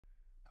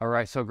All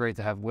right, so great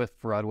to have Wiff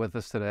Rudd with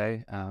us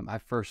today. I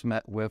first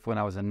met Wiff when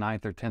I was in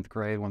ninth or 10th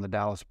grade when the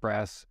Dallas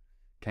Brass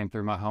came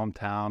through my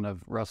hometown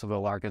of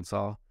Russellville,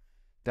 Arkansas.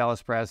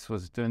 Dallas Brass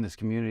was doing this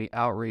community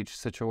outreach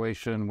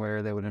situation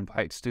where they would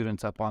invite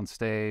students up on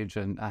stage,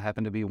 and I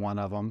happened to be one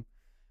of them.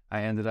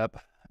 I ended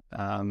up,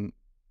 I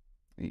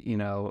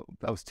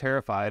was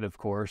terrified, of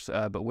course,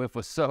 but Wiff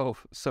was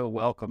so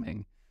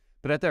welcoming.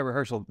 But at that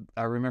rehearsal,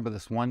 I remember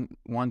this one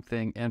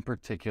thing in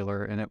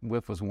particular, and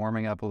Wiff was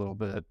warming up a little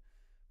bit,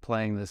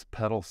 playing this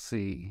pedal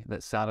C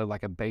that sounded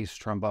like a bass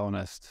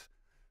trombonist,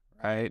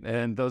 right?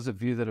 And those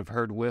of you that have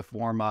heard Wiff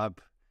warm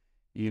up,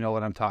 you know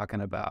what I'm talking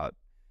about.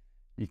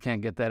 You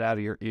can't get that out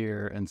of your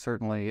ear, and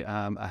certainly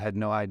I had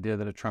no idea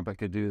that a trumpet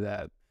could do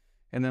that.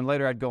 And then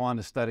later I'd go on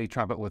to study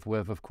trumpet with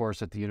Wiff, of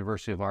course, at the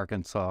University of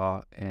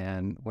Arkansas,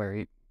 and where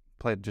he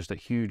played just a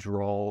huge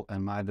role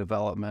in my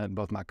development,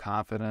 both my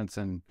confidence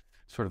and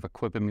sort of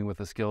equipping me with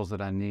the skills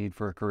that I need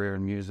for a career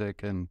in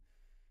music, and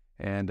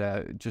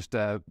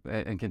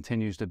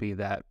continues to be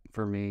that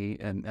for me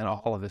and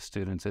all of his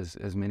students,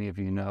 as many of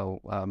you know,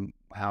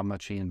 how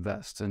much he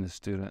invests in his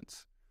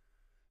students.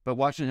 But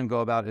watching him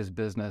go about his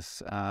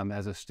business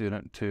as a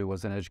student too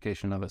was an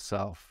education of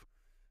itself.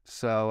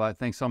 So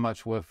thanks so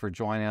much, Wiff, for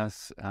joining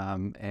us.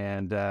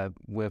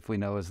 Wiff, we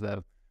know, is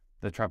the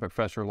trumpet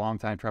professor,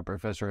 longtime trumpet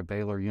professor at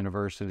Baylor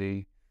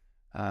University,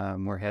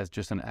 where he has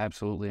just an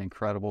absolutely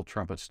incredible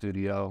trumpet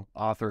studio,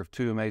 author of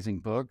 2 amazing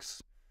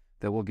books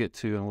that we'll get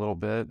to in a little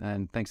bit.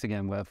 And thanks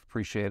again, Wiff.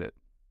 Appreciate it.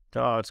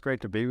 Oh, it's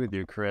great to be with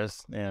you,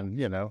 Chris. And,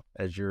 you know,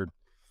 as your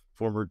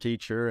former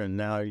teacher and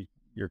now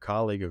your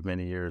colleague of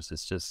many years,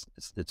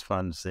 it's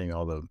fun seeing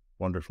all the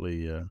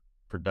wonderfully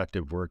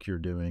productive work you're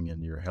doing,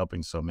 and you're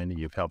helping so many.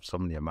 You've helped so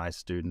many of my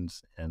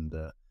students, and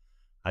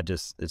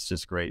it's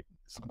just great.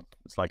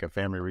 It's like a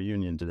family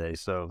reunion today.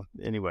 So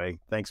anyway,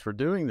 thanks for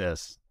doing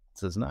this.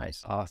 This is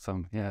nice.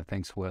 Awesome. Yeah,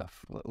 thanks,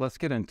 Wiff. Let's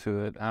get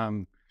into it.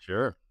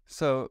 Sure.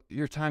 So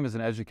your time as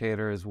an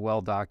educator is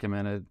well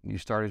documented. You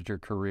started your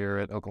career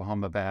at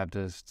Oklahoma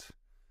Baptist.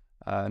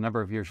 A number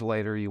of years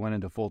later, you went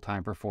into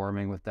full-time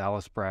performing with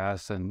Dallas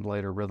Brass and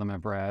later Rhythm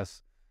and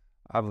Brass.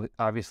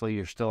 Obviously,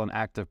 you're still an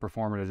active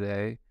performer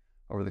today.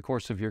 Over the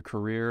course of your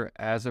career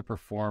as a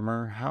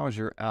performer, how has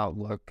your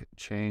outlook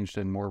changed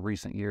in more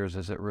recent years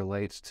as it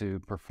relates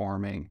to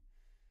performing?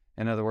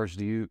 In other words,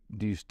 do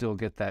you still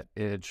get that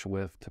itch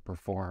to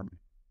perform?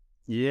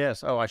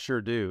 Yes. Oh, I sure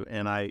do.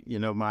 And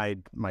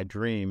my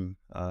dream,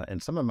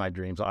 and some of my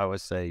dreams, I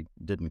always say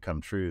didn't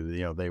come true.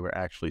 You know, they were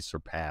actually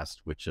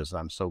surpassed, which is,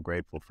 I'm so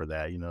grateful for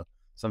that. You know,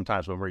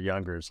 sometimes when we're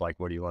younger, it's like,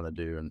 what do you want to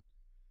do? And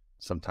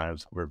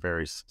sometimes we're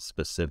very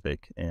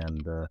specific.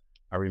 And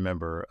I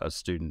remember a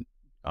student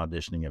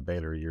auditioning at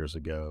Baylor years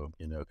ago,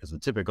 you know, because the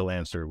typical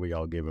answer we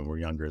all give when we're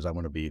younger is, I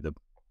want to be the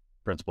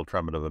principal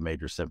trumpet of a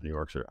major symphony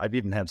orchestra. I've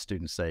even had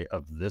students say,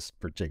 of this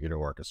particular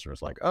orchestra.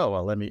 It's like, oh,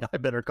 well, I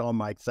better call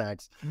Mike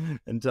Sachs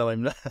and tell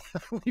him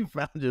we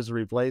found his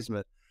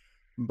replacement.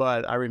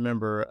 But I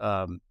remember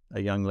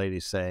a young lady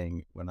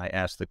saying, when I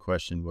asked the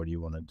question, what do you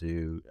want to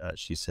do?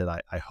 She said,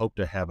 I hope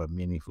to have a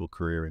meaningful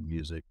career in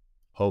music,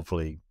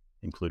 hopefully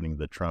including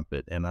the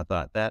trumpet. And I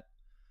thought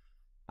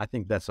I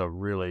think that's a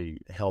really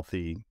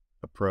healthy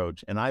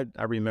approach. And I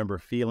remember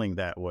feeling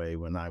that way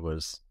when I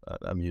was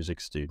a music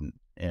student.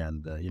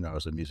 And, I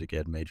was a music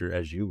ed major,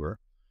 as you were,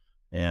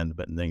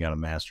 but then got a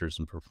master's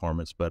in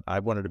performance. But I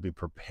wanted to be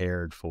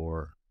prepared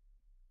for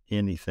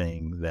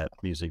anything that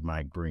music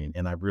might bring.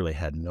 And I really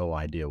had no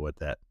idea what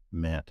that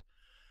meant.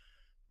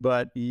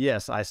 But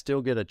yes, I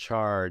still get a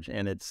charge.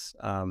 And it's,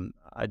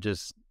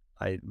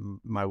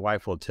 my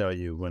wife will tell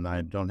you, when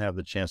I don't have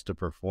the chance to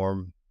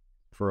perform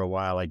for a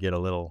while, I get a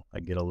little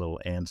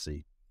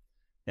antsy.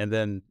 And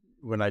then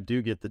when I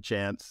do get the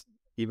chance,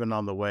 even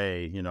on the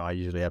way, I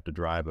usually have to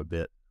drive a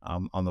bit.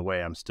 On the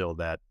way, I'm still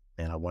that,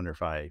 and I wonder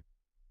if I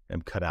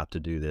am cut out to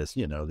do this,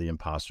 the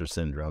imposter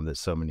syndrome that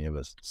so many of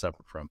us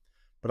suffer from.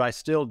 But I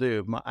still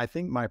do. I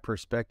think my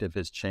perspective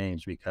has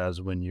changed,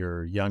 because when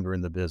you're younger in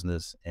the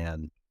business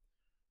and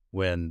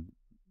when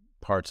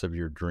parts of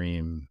your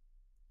dream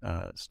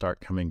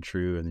start coming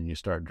true, and then you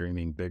start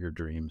dreaming bigger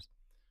dreams,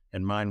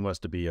 and mine was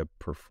to be a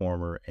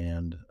performer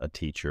and a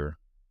teacher.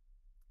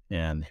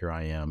 And here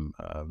I am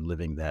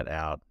living that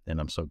out,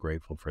 and I'm so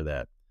grateful for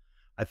that.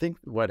 I think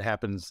what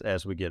happens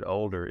as we get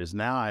older is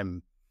now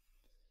I'm,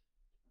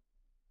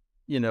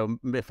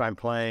 if I'm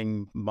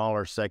playing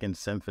Mahler's Second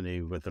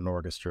Symphony with an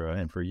orchestra,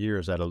 and for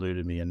years that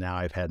eluded me, and now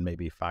I've had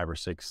maybe 5 or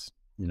 6,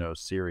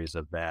 series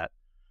of that.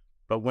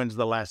 But when's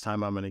the last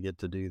time I'm going to get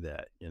to do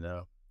that,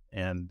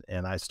 And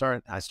I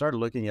started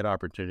looking at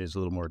opportunities a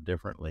little more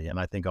differently. And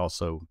I think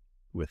also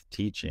with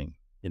teaching,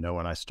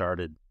 when I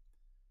started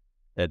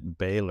at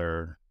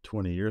Baylor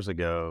 20 years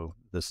ago,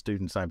 the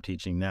students I'm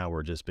teaching now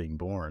were just being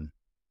born.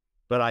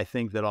 But I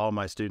think that all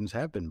my students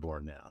have been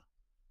born now.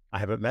 I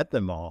haven't met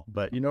them all,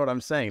 but you know what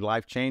I'm saying?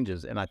 Life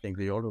changes. And I think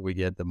the older we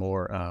get, the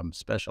more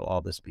special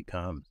all this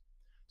becomes.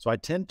 So I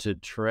tend to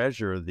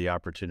treasure the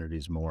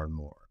opportunities more and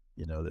more,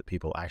 that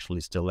people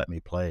actually still let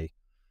me play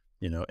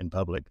in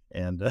public.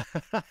 And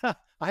I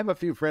have a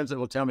few friends that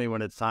will tell me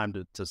when it's time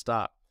to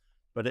stop.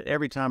 But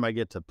every time I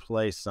get to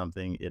play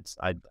something,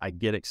 I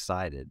get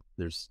excited.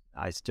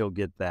 I still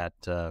get that,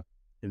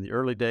 in the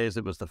early days,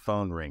 it was the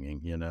phone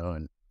ringing,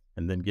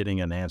 and then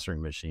getting an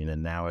answering machine.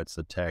 And now it's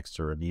a text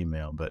or an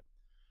email. But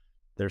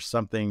there's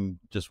something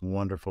just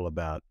wonderful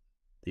about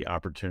the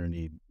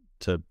opportunity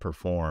to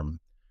perform.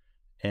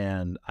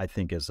 And I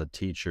think as a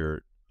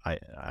teacher,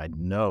 I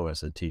know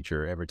as a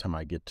teacher, every time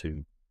I get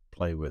to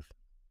play with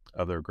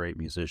other great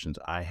musicians,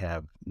 I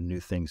have new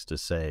things to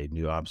say,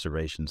 new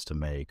observations to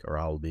make, or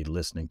I'll be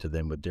listening to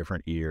them with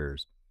different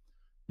ears.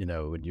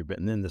 When you've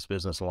been in this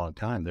business a long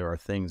time, there are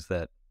things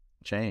that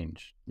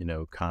change,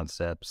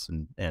 concepts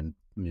and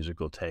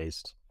musical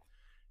taste.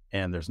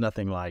 And there's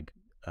nothing like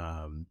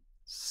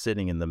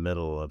sitting in the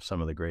middle of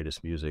some of the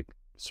greatest music,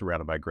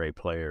 surrounded by great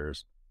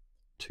players,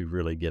 to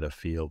really get a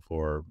feel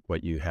for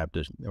what you have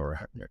to,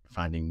 or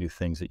finding new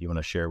things that you want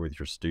to share with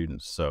your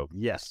students. So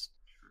yes,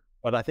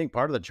 but I think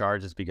part of the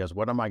charge is because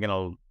what am I going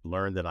to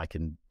learn that I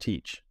can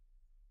teach?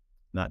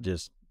 Not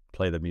just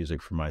play the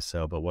music for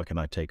myself, but what can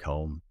I take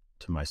home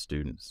to my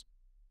students?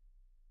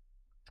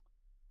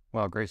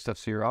 Well, great stuff.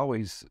 So you're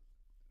always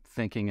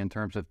thinking in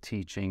terms of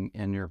teaching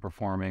and you're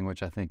performing,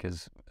 which I think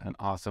is an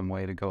awesome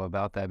way to go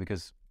about that,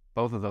 because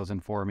both of those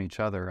inform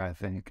each other, I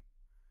think.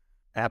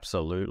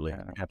 Absolutely.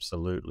 Yeah.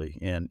 Absolutely.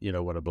 And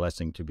what a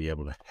blessing to be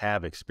able to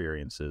have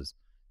experiences.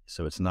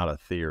 So it's not a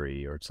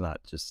theory, or it's not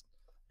just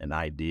an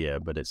idea,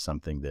 but it's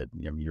something that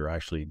you're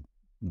actually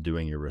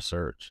doing your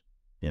research,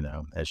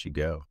 as you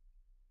go.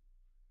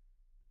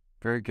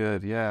 Very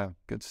good. Yeah,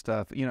 good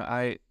stuff.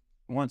 I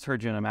once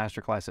heard you in a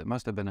master class. It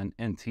must have been an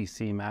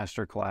NTC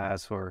master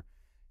class,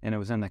 and it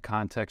was in the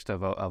context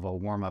of a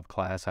warm-up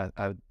class,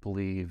 I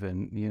believe.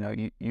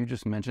 And you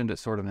just mentioned it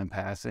sort of in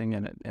passing,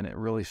 and it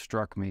really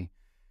struck me.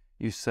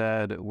 You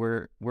said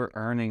we're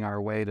earning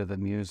our way to the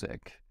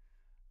music.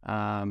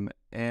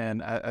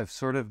 And I've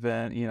sort of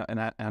been,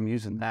 and I'm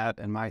using that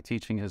in my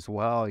teaching as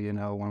well,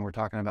 when we're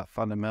talking about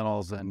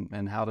fundamentals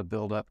and how to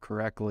build up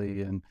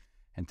correctly and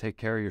take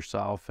care of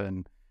yourself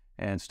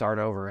and start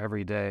over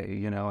every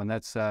day, and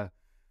that's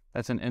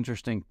an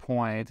interesting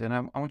point. And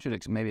I want you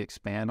to maybe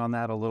expand on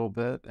that a little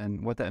bit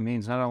and what that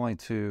means, not only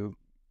to,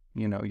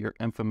 your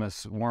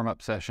infamous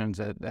warm-up sessions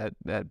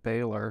at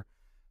Baylor,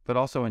 but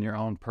also in your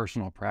own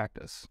personal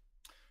practice.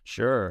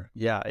 Sure.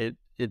 Yeah.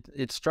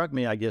 It struck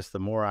me, I guess, the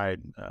more I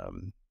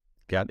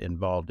got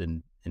involved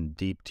in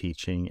deep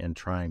teaching and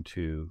trying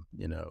to,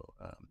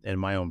 in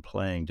my own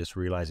playing, just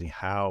realizing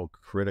how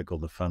critical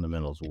the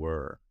fundamentals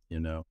were,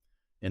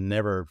 and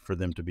never for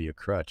them to be a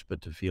crutch,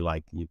 but to feel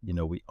like,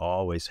 we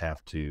always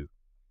have to,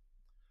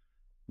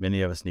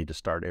 many of us need to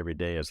start every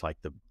day as like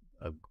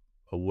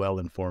a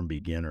well-informed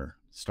beginner,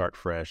 start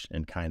fresh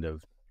and kind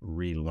of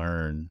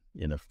relearn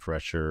in a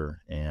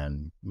fresher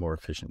and more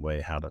efficient way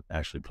how to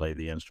actually play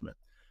the instrument.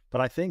 But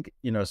I think,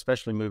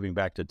 especially moving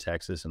back to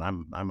Texas, and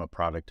I'm a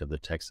product of the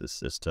Texas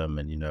system,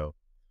 and,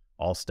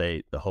 all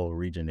state, the whole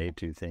Region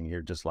A2 thing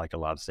here, just like a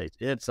lot of states,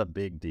 it's a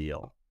big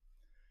deal.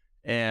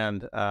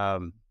 And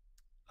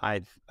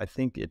I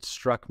think it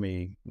struck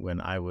me when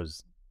I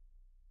was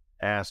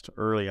asked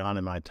early on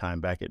in my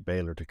time back at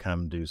Baylor to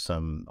come do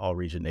some all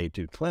Region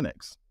A2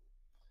 clinics.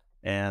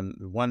 And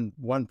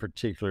one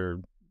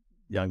particular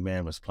young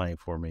man was playing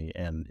for me,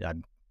 and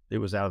it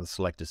was out of the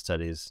selected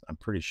studies. I'm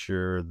pretty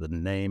sure the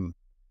name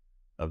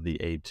of the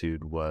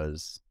etude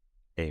was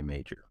A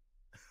major.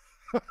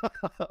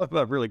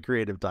 A really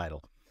creative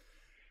title.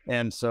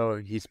 And so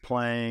he's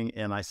playing,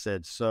 and I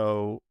said,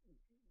 so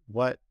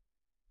what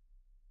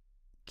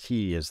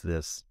key is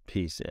this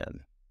piece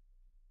in?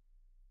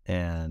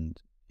 And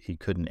he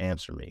couldn't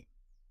answer me.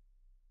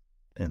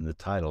 And the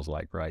title's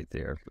like right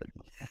there, but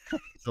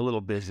it's a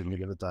little busy to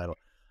get the title.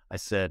 I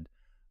said,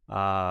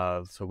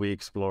 so we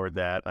explored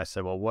that. I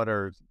said,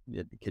 well,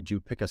 could you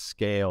pick a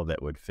scale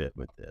that would fit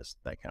with this,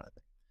 that kind of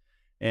thing?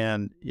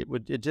 And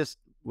it just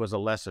was a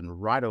lesson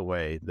right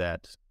away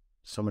that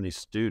so many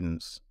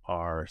students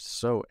are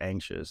so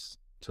anxious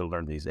to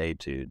learn these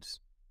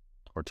etudes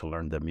or to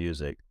learn the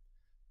music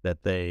that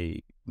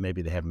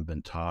maybe they haven't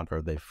been taught,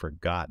 or they've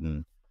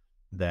forgotten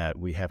that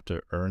we have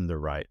to earn the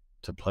right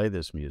to play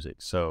this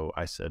music. So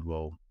I said,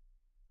 well,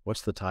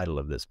 what's the title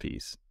of this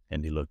piece?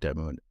 And he looked at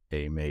me and went,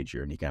 A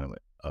major. And he kind of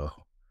went, oh,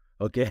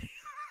 okay.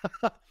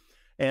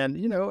 And,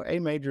 A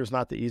major is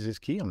not the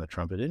easiest key on the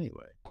trumpet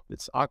anyway.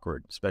 It's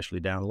awkward,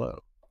 especially down low.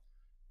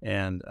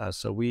 And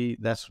so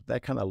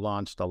that kind of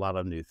launched a lot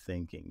of new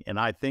thinking. And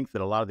I think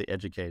that a lot of the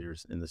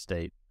educators in the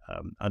state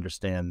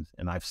understand,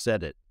 and I've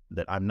said it,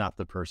 that I'm not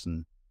the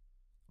person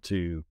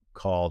to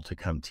call to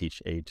come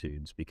teach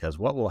etudes, because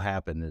what will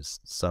happen is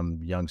some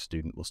young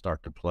student will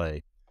start to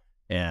play,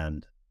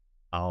 and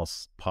I'll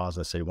pause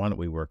and say, why don't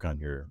we work on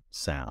your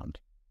sound?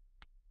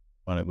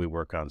 Why don't we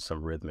work on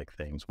some rhythmic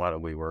things? Why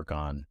don't we work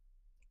on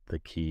the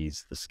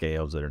keys, the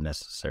scales that are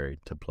necessary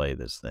to play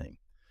this thing?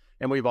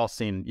 And we've all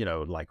seen,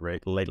 like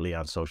lately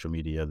on social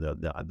media,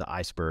 the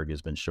iceberg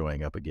has been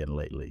showing up again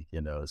lately.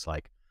 It's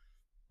like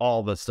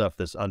all the stuff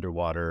that's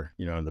underwater,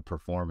 in the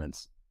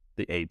performance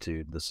the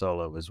etude, the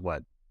solo is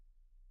what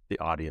the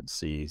audience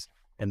sees,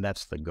 and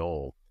that's the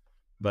goal.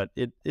 But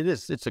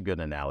it's a good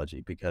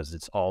analogy because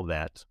it's all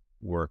that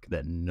work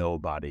that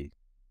nobody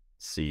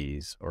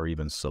sees or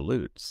even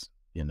salutes,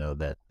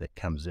 that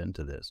comes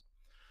into this.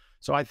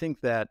 So I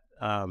think that,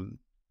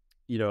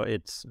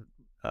 it's,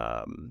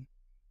 I'm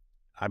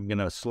going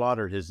to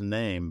slaughter his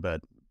name,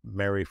 but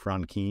Mary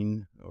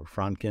Franken or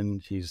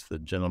Franken, he's the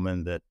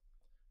gentleman that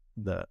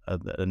the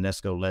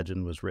UNESCO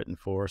legend was written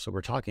for. So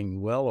we're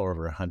talking well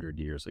over 100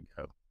 years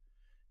ago.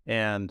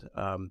 And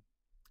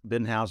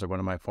Ben Hauser, one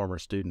of my former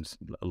students,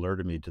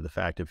 alerted me to the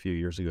fact a few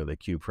years ago that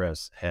Q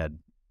Press had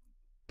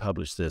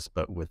published this,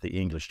 but with the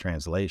English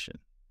translation,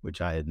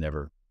 which I'd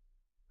never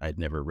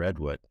read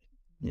what,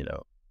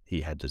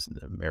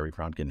 Mary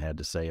Franken had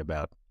to say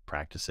about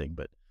practicing,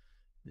 but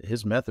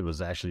his method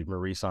was actually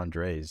Maurice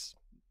André's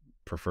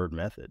preferred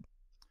method.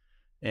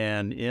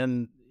 And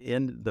in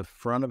the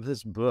front of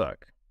this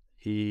book,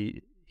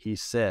 he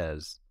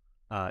says,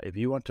 if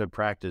you want to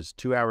practice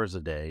 2 hours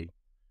a day,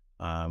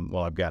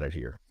 well, I've got it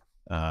here.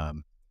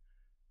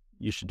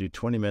 You should do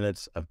 20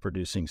 minutes of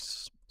producing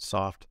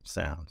soft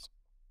sounds.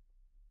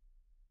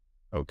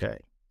 Okay.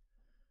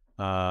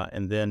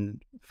 And then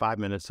 5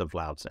 minutes of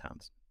loud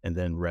sounds, and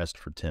then rest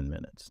for 10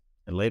 minutes.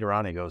 And later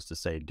on, he goes to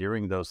say,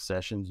 during those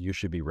sessions, you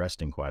should be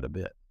resting quite a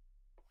bit.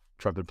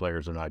 Trumpet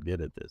players are not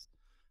good at this.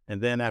 And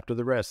then after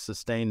the rest,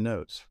 sustain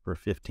notes for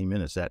 15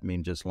 minutes. That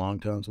means just long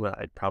tones? Well,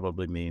 it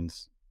probably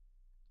means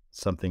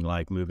something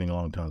like moving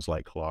long tones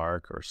like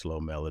Clark or slow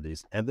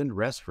melodies, and then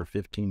rest for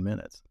 15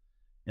 minutes.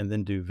 And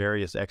then do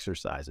various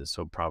exercises.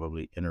 So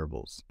probably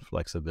intervals,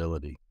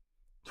 flexibility,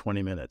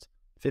 20 minutes,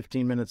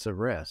 15 minutes of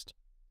rest.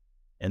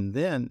 And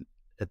then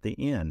at the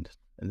end,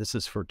 and this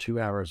is for 2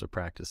 hours of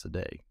practice a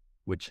day,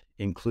 which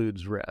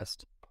includes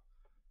rest,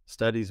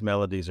 studies,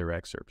 melodies, or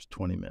excerpts,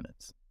 20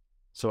 minutes.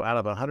 So out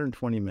of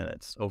 120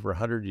 minutes, over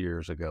 100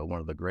 years ago, one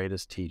of the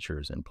greatest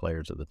teachers and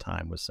players of the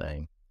time was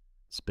saying,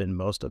 spend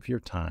most of your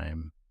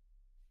time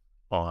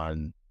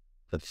on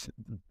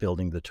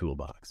building the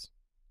toolbox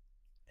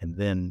and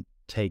then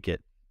take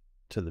it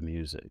to the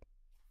music.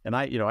 And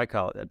I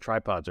call it,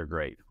 tripods are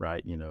great,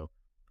 right?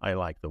 I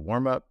like the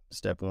warm-up,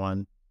 step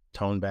one,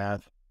 tone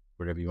bath,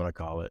 whatever you want to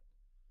call it.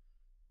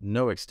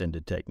 No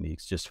extended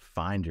techniques, just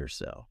find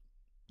yourself.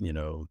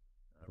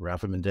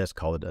 Ralph Mendez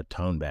called it a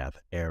tone bath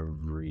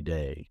every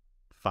day.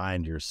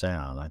 Find your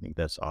sound. I think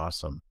that's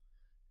awesome.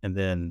 And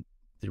then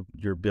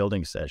your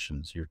building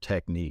sessions, your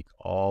technique,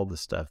 all the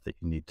stuff that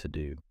you need to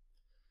do.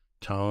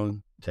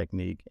 Tone,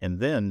 technique, and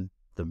then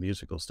the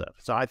musical stuff.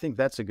 So I think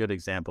that's a good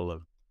example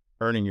of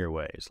earning your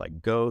way. It's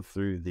like, go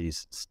through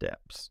these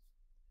steps.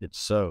 It's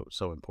so,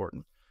 so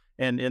important.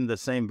 And in the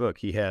same book,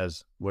 he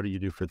has, what do you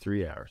do for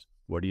 3 hours?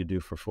 What do you do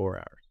for 4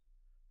 hours?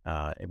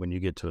 And when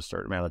you get to a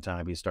certain amount of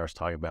time, he starts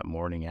talking about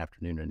morning,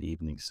 afternoon, and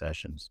evening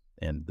sessions.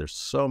 And there's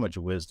so much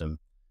wisdom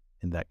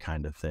in that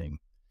kind of thing.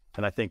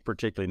 And I think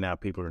particularly now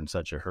people are in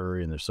such a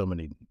hurry and there's so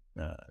many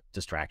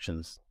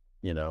distractions.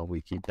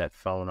 We keep that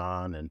phone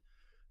on, and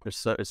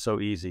it's so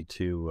easy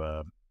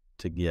to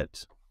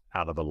get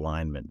out of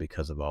alignment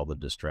because of all the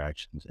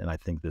distractions. And I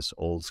think this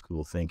old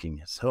school thinking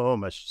has so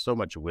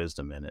much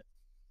wisdom in it.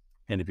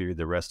 And if you read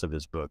the rest of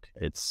his book,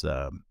 it's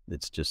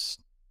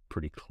just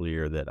pretty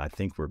clear that I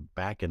think we're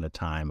back in a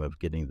time of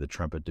getting the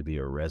trumpet to be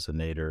a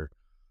resonator,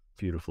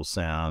 beautiful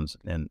sounds.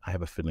 And I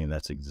have a feeling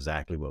that's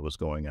exactly what was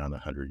going on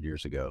 100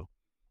 years ago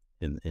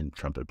in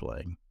trumpet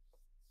playing.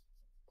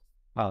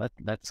 Wow,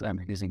 that's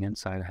amazing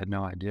insight. I had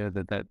no idea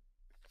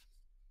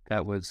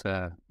that was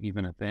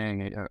even a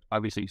thing.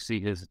 Obviously, you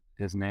see his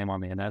name on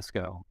the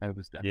UNESCO. It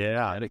was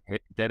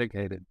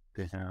dedicated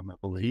to him, I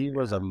believe. He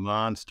was a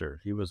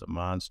monster.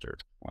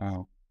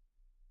 Wow.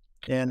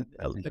 And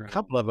a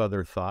couple of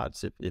other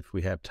thoughts, if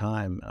we have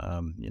time.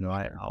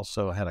 I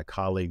also had a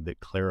colleague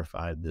that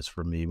clarified this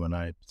for me when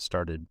I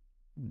started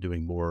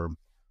doing more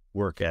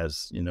work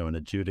as, an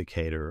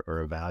adjudicator or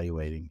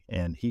evaluating.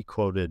 And he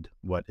quoted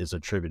what is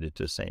attributed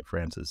to St.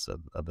 Francis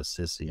of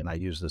Assisi. And I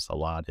use this a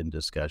lot in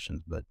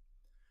discussions, but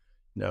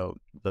the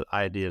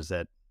idea is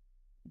that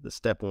the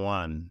step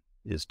one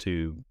is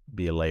to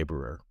be a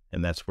laborer.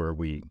 And that's where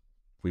we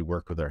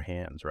work with our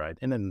hands, right?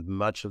 And in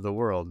much of the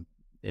world,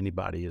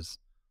 anybody is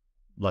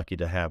lucky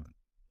to have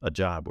a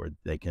job where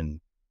they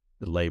can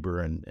labor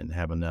and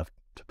have enough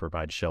to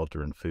provide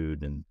shelter and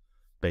food and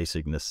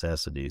basic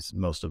necessities.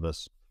 Most of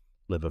us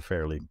live a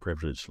fairly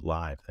privileged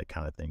life, that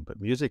kind of thing. But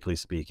musically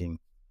speaking,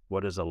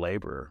 what is a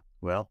laborer?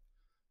 Well,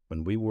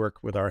 when we work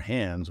with our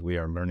hands, we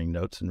are learning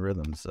notes and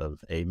rhythms of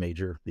A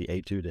major, the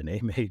etude in A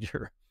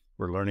major.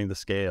 We're learning the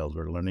scales,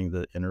 we're learning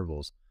the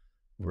intervals,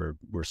 we're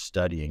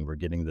studying, we're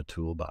getting the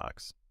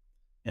toolbox.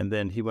 And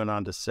then he went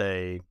on to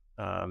say,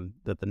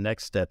 that the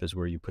next step is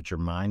where you put your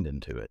mind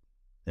into it.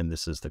 And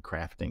this is the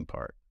crafting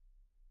part.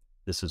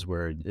 This is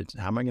where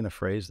how am I going to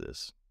phrase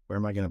this? Where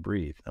am I going to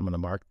breathe? I'm going to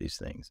mark these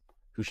things.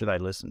 Who should I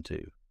listen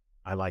to?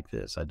 I like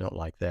this. I don't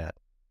like that.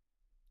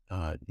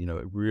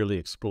 Really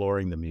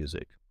exploring the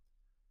music.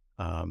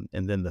 And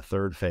then the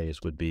third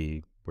phase would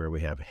be where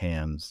we have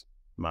hands,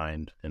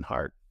 mind, and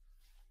heart.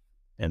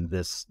 and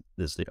this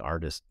is the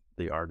artist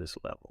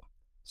level.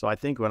 So I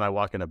think when I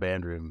walk in a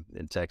band room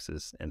in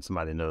Texas and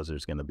somebody knows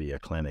there's going to be a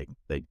clinic,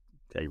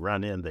 they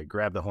run in, they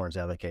grab the horns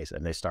out of the case,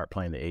 and they start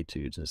playing the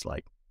etudes. And it's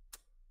like,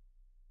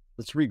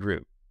 let's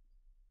regroup,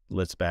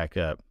 let's back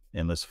up,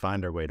 and let's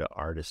find our way to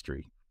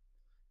artistry.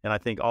 And I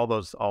think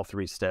all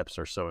three steps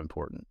are so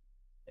important.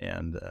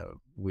 And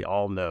we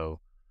all know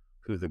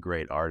who the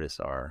great artists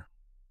are,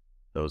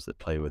 those that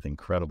play with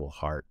incredible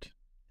heart,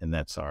 and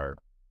that's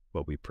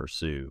what we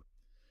pursue.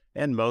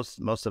 And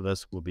most of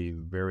us will be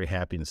very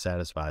happy and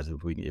satisfied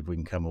if we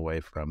can come away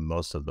from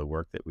most of the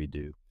work that we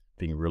do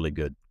being really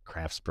good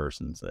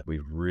craftspersons, that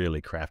we've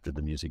really crafted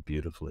the music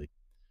beautifully.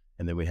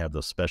 And then we have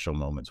those special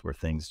moments where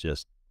things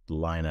just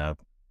line up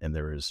and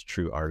there is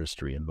true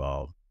artistry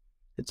involved.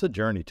 It's a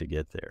journey to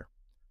get there.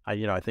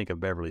 I think of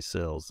Beverly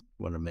Sills,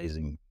 what an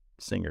amazing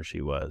singer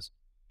she was.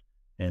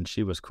 And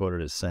she was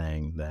quoted as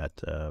saying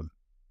that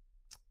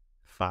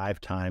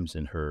 5 times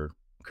in her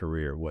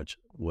career, which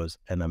was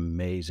an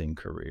amazing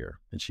career,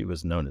 and she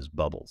was known as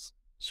Bubbles.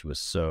 She was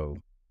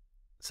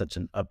such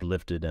an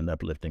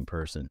uplifting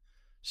person.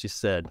 She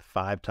said,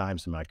 5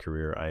 times in my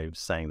career, I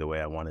sang the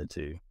way I wanted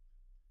to,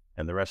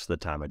 and the rest of the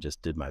time I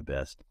just did my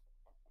best.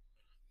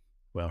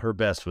 Well, her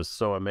best was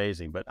so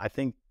amazing, but I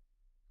think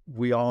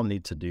we all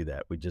need to do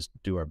that. We just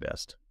do our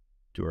best,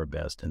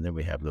 and then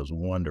we have those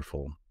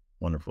wonderful,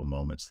 wonderful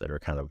moments that are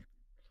kind of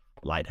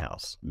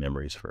lighthouse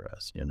memories for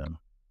us,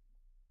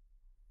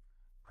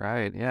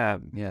 Right. Yeah.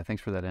 Yeah.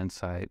 Thanks for that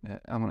insight.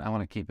 I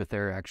want to keep it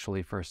there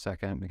actually for a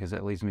second, because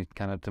that leads me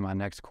kind of to my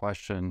next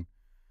question.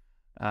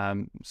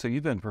 So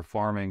you've been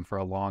performing for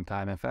a long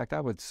time. In fact, I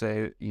would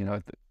say, at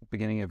the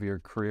beginning of your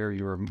career,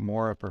 you were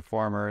more a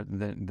performer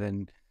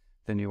than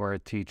you are a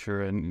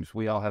teacher. And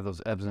we all have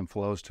those ebbs and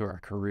flows to our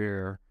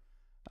career.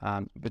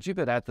 But you've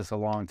been at this a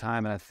long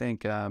time. And I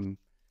think, a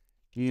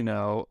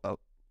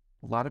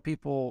lot of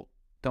people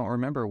don't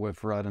remember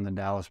Wiff Rudd in the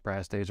Dallas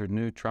brass days, or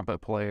new trumpet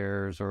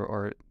players,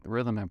 or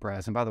rhythm and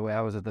brass. And by the way, I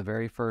was at the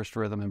very first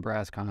rhythm and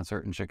brass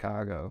concert in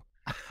Chicago.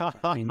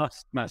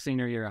 My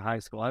senior year of high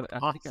school. I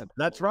think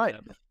that's right.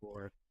 That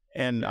before.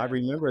 And I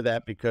remember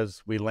that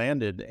because we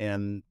landed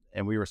and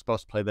we were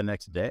supposed to play the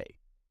next day.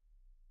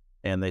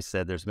 And they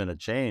said, there's been a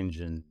change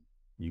and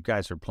you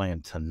guys are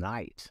playing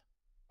tonight.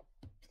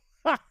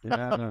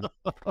 Yeah.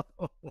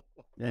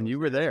 And you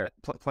were there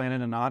playing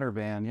in an honor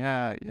band.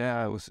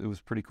 Yeah. It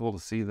was pretty cool to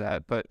see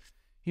that. But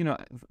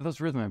those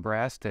rhythm and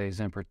brass days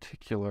in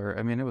particular,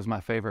 I mean, it was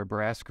my favorite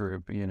brass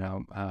group.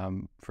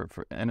 And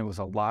it was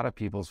a lot of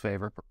people's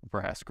favorite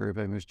brass group.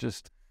 It was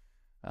just,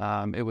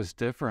 it was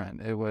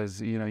different. It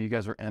was, you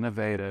guys were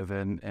innovative,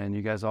 and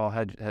you guys all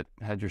had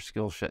your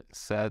skill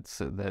sets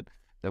that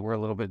were a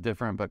little bit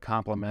different but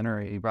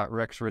complementary. You brought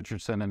Rex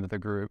Richardson into the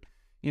group.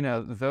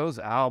 Those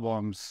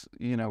albums,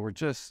 were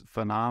just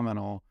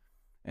phenomenal.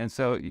 And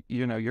so,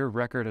 your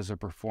record as a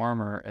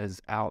performer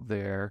is out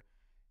there,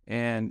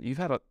 and you've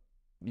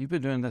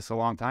been doing this a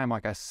long time,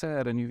 like I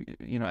said, and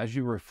as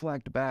you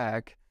reflect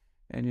back,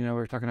 and,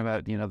 we're talking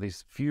about,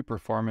 these few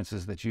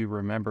performances that you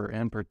remember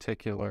in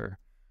particular,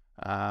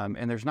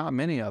 and there's not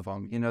many of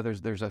them,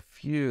 there's a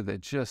few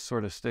that just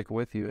sort of stick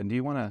with you. And do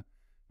you want to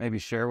maybe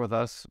share with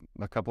us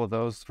a couple of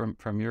those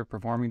from your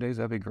performing days?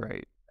 That'd be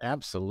great.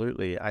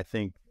 Absolutely. I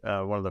think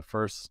one of the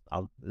first,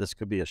 this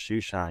could be a shoe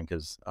shine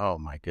because, oh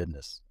my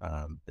goodness,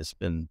 it's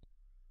been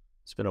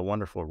a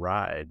wonderful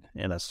ride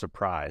and a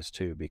surprise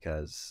too,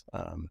 because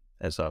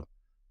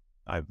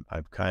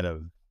I've kind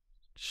of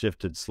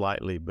shifted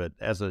slightly, but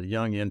as a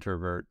young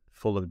introvert,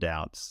 full of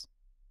doubts,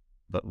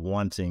 but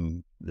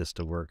wanting this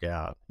to work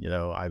out,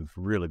 I've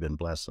really been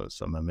blessed with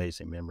some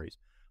amazing memories.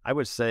 I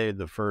would say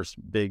the first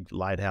big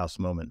lighthouse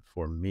moment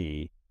for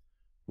me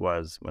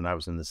was when I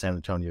was in the San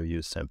Antonio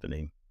Youth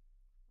Symphony.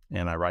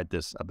 And I write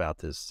about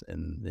this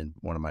in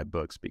one of my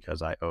books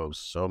because I owe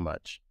so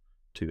much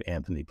to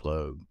Anthony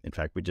Plogue. In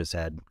fact, we just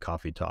had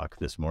coffee talk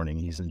this morning.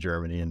 He's in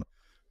Germany,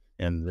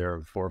 and there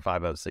are 4 or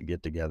 5 of us that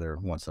get together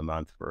once a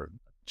month for a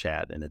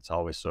chat, and it's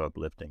always so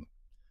uplifting.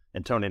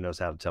 And Tony knows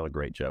how to tell a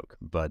great joke.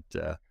 But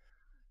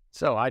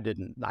so I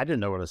didn't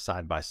know what a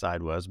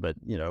side-by-side was, but,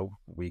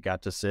 we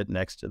got to sit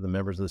next to the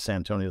members of the San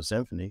Antonio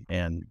Symphony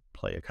and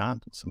play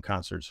some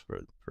concerts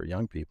for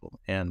young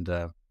people. And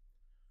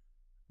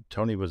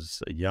Tony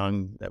was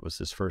young. That was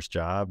his first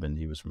job, and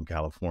he was from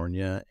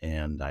California,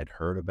 and I'd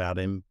heard about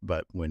him,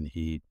 but when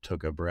he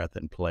took a breath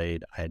and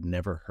played, I had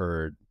never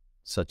heard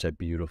such a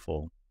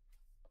beautiful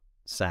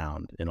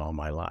sound in all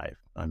my life.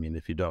 I mean,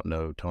 if you don't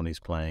know Tony's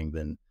playing,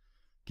 then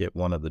get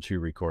one of the 2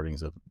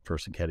 recordings of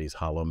Persichetti's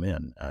Hollow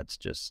Men.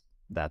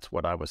 That's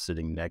what I was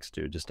sitting next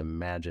to. Just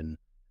imagine,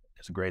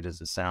 as great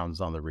as it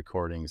sounds on the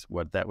recordings,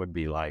 what that would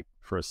be like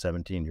for a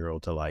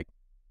 17-year-old to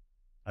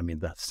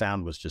the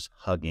sound was just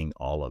hugging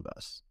all of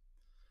us.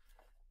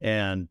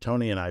 And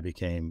Tony and I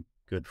became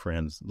good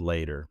friends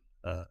later.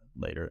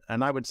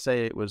 And I would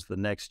say it was the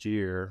next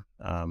year,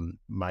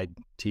 my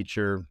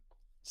teacher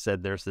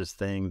said there's this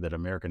thing that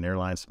American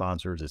Airlines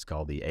sponsors. It's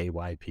called the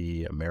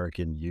AYP,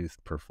 American Youth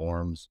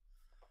Performs.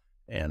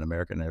 and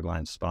American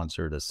Airlines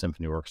sponsored a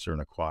symphony orchestra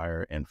and a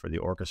choir. And for the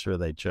orchestra,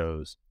 they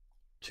chose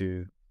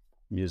 2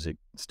 music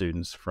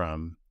students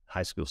from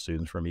high school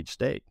students from each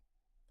state.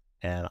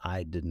 And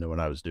I didn't know what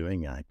I was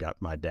doing. I got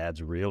my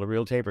dad's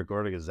reel-to-reel tape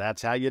recorder because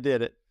that's how you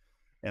did it.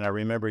 And I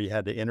remember you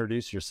had to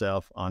introduce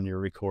yourself on your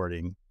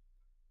recording.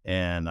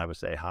 And I would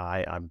say,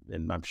 hi,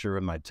 I'm sure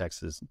in my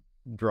Texas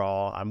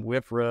drawl, I'm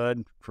Wiff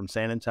Rudd from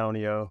San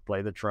Antonio,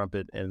 play the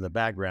trumpet. And in the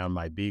background,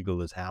 my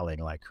beagle is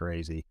howling like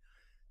crazy.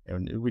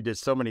 And we did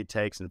so many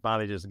takes and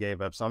finally just gave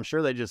up. So I'm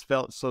sure they just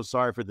felt so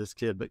sorry for this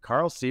kid. But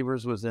Carl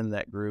Sievers was in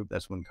that group.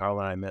 That's when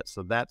Carl and I met.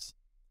 So that's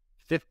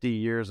 50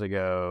 years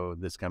ago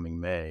this coming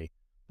May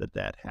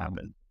that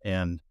happened.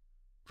 And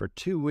for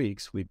 2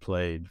 weeks, we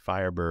played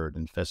Firebird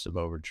and Festive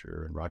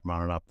Overture and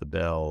Rachmaninoff the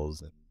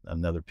Bells and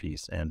another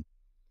piece. And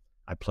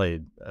I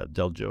played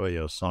Del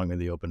Gioio's Song of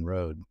the Open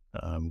Road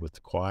with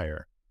the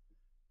choir.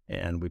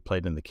 And we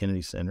played in the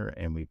Kennedy Center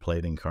and we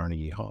played in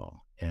Carnegie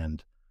Hall.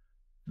 And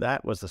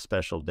that was a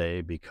special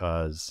day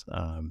because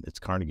it's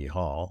Carnegie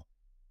Hall.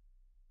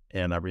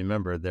 And I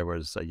remember there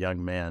was a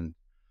young man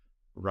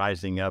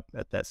rising up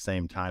at that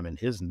same time, and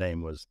his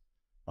name was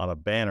on a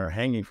banner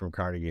hanging from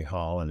Carnegie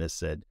Hall, and it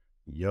said,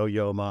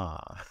 Yo-Yo Ma.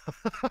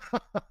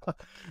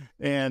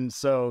 And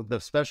so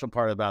the special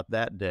part about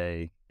that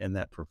day and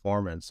that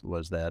performance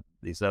was that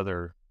these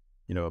other,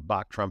 a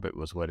Bach trumpet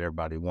was what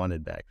everybody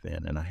wanted back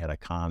then, and I had a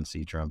Conn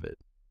C trumpet,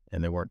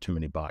 and there weren't too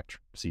many Bach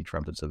C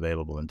trumpets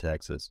available in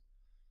Texas.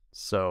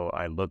 So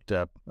I looked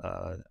up,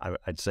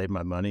 I'd saved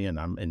my money, and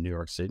I'm in New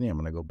York City. I'm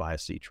going to go buy a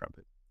C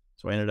trumpet.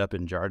 So I ended up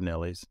in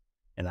Giardinelli's,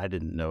 and I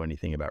didn't know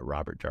anything about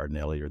Robert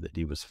Giardinelli or that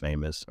he was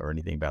famous or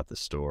anything about the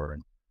store.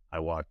 And I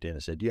walked in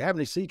and said, do you have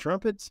any C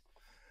trumpets?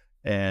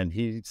 And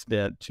he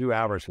spent 2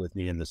 hours with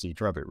me in the C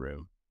trumpet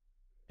room.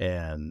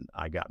 And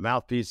I got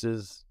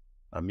mouthpieces,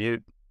 a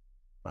mute,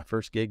 my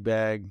first gig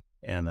bag,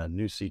 and a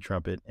new C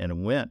trumpet,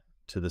 and went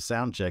to the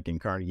sound check in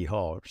Carnegie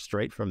Hall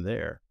straight from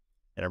there.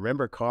 And I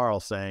remember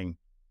Carl saying,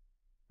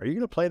 are you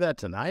going to play that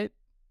tonight?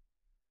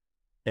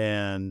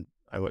 And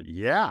I went,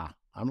 yeah,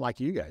 I'm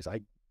like you guys.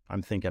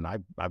 I'm thinking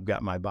I've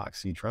got my Bach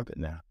C trumpet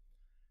now.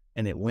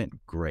 And it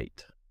went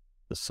great.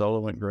 The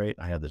solo went great.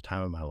 I had the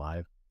time of my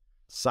life.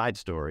 Side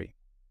story,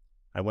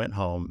 I went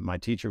home. My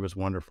teacher was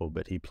wonderful,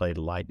 but he played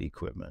light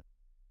equipment.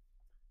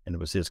 And it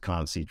was his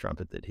Conn C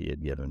trumpet that he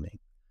had given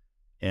me.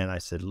 And I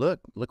said,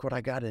 look what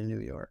I got in New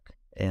York.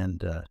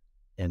 And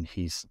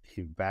he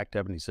backed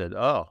up and he said,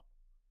 oh,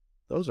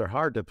 those are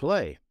hard to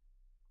play.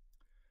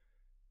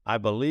 I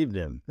believed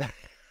him.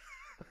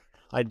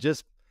 I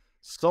just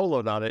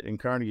soloed on it in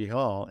Carnegie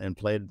Hall and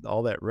played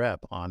all that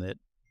rep on it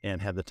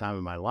and had the time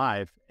of my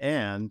life.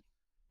 And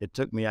it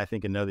took me, I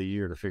think, another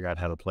year to figure out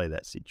how to play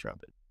that C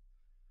trumpet.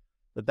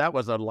 But that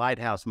was a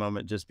lighthouse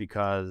moment just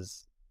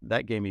because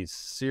that gave me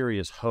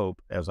serious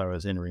hope as I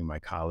was entering my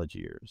college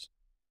years.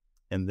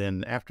 And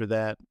then after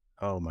that,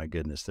 oh my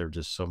goodness, there were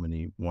just so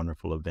many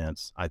wonderful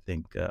events. I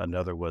think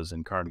another was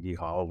in Carnegie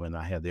Hall when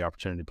I had the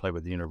opportunity to play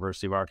with the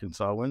University of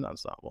Arkansas Wind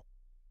Ensemble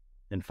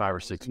in 5 or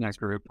 6 Next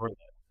group.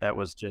 That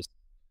was just,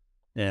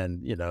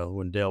 and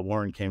when Dale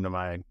Warren came to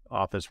my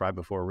office right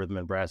before Rhythm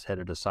and Brass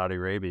headed to Saudi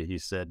Arabia, he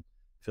said,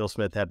 Phil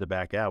Smith had to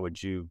back out.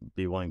 Would you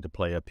be willing to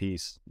play a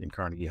piece in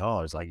Carnegie Hall?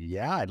 I was like,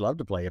 yeah, I'd love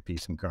to play a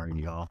piece in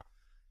Carnegie Hall.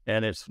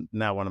 And it's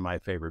now one of my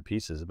favorite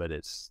pieces, but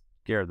it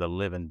scared the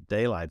living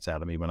daylights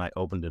out of me when I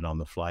opened it on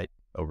the flight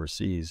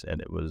overseas,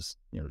 and it was,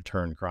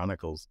 Turn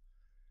Chronicles.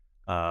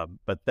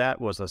 But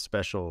that was a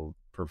special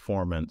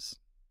performance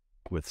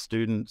with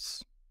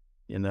students,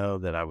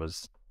 that I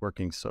was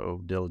working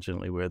so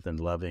diligently with and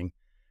loving,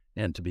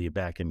 and to be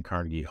back in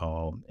Carnegie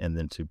Hall and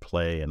then to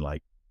play and I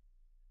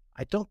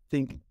don't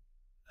think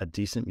a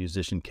decent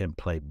musician can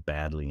play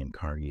badly in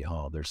Carnegie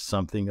Hall. There's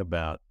something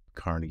about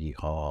Carnegie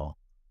Hall,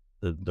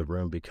 the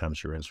room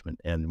becomes your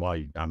instrument. And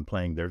while I'm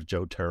playing, there's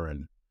Joe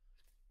Turin.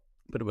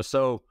 But it was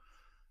so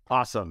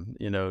awesome,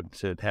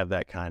 to have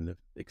that kind of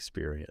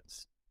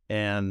experience.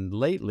 And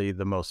lately,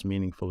 the most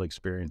meaningful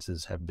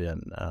experiences have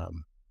been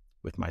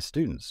with my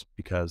students,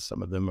 because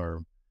some of them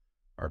are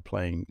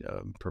playing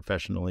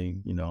professionally,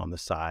 on the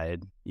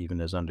side,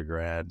 even as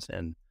undergrads.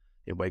 And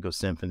at Waco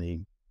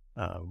Symphony,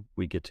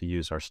 we get to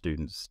use our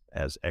students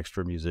as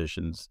extra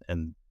musicians.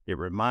 And it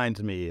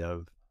reminds me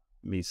of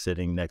me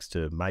sitting next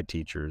to my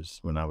teachers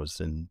when I was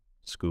in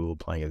school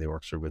playing the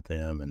orchestra with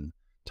them and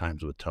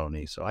times with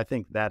Tony. So I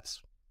think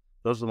those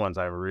are the ones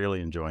I'm really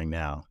enjoying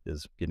now,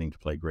 is getting to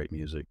play great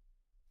music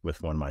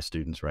with one of my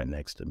students right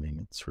next to me.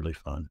 It's really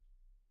fun.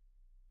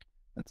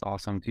 That's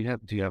awesome. Do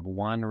you have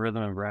one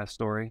Rhythm and Brass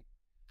story?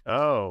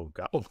 Oh,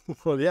 God.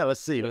 Well, yeah, let's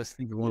see. Let's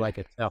think of one I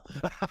could tell.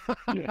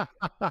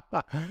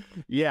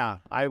 Yeah,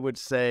 I would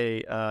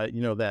say,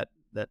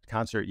 that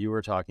concert you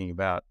were talking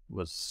about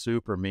was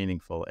super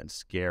meaningful and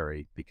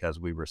scary because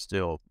we were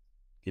still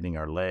getting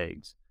our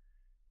legs.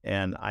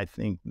 And I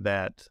think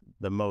that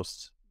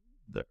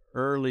the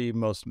early,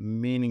 most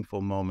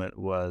meaningful moment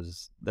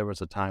was there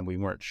was a time we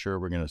weren't sure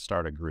we're going to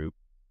start a group.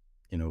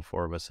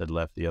 4 of us had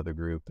left the other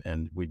group,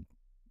 and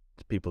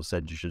people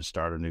said you should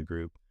start a new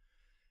group.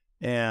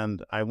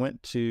 And I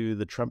went to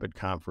the Trumpet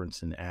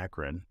conference in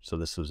Akron. So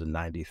this was in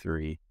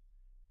 '93.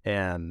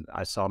 And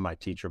I saw my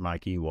teacher,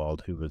 Mike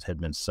Ewald, who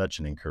had been such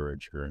an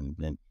encourager.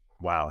 And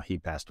wow, he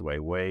passed away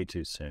way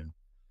too soon.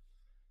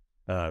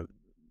 But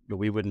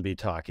we wouldn't be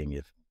talking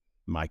if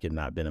Mike had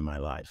not been in my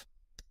life.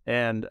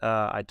 And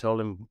I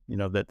told him,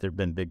 that there'd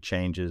been big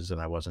changes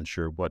and I wasn't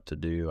sure what to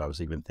do. I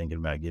was even thinking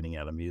about getting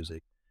out of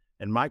music.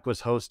 And Mike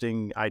was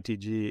hosting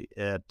ITG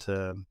at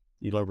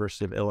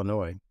University of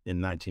Illinois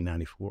in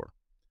 1994.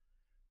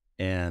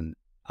 And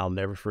I'll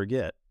never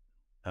forget,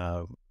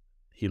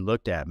 he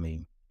looked at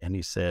me and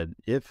he said,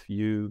 if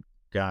you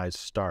guys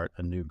start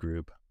a new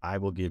group, I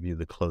will give you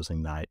the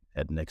closing night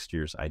at next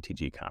year's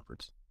ITG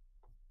conference.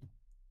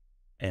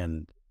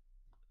 And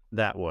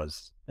that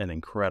was an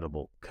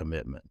incredible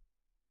commitment.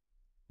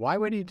 Why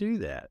would he do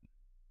that?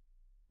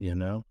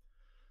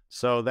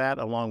 So that,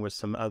 along with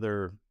some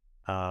other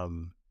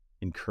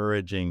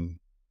encouraging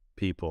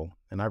people,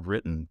 and I've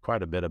written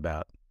quite a bit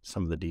about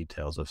some of the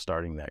details of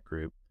starting that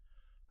group.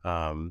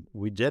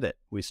 We did it.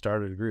 We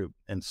started a group.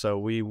 And so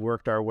we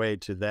worked our way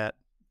to that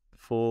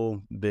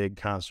full big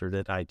concert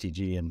at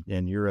ITG,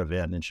 and your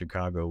event in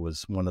Chicago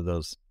was one of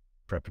those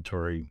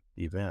preparatory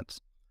events.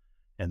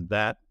 And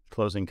that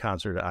closing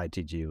concert at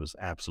ITG was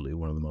absolutely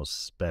one of the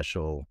most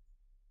special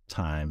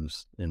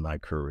times in my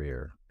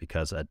career,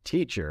 because a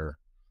teacher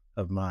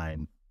of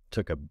mine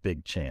took a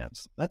big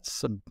chance.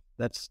 That's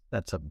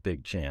a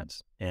big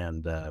chance.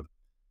 And the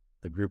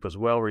group was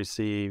well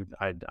received.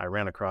 I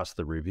ran across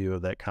the review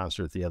of that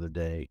concert the other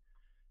day,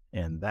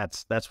 and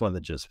that's one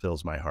that just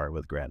fills my heart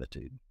with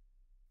gratitude.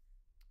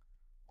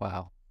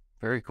 Wow.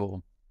 Very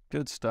cool.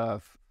 Good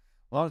stuff.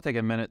 Well, I want to take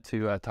a minute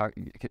to talk.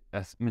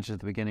 I mentioned at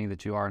the beginning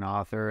that you are an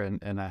author,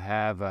 and I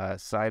have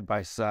Side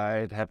by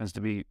Side, happens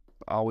to be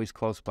always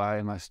close by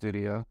in my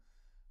studio.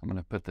 I'm going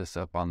to put this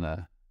up on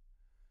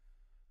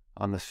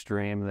the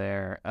stream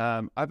there.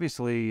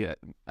 Obviously,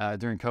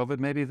 during COVID,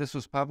 maybe this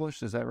was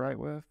published. Is that right,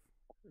 Wiff?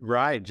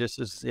 Right. Just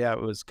as, it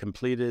was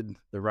completed,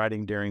 the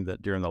writing during the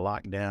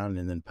lockdown,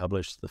 and then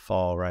published the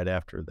fall right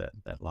after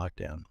that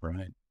lockdown.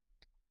 Right.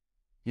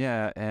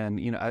 Yeah, and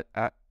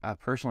I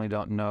personally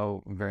don't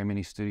know very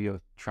many studio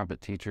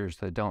trumpet teachers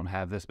that don't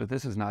have this, but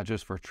this is not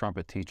just for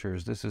trumpet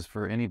teachers. This is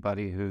for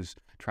anybody who's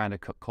trying to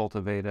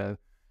cultivate an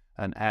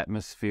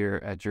atmosphere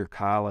at your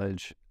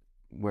college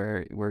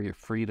where you're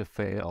free to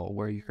fail,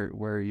 where you're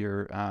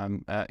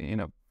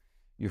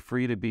you're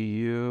free to be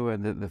you,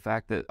 and the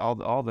fact that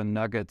all the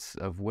nuggets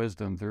of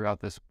wisdom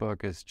throughout this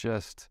book is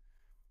just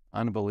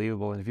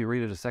unbelievable. And if you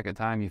read it a second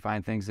time, you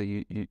find things that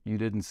you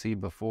didn't see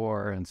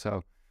before, and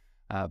so.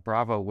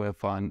 Bravo,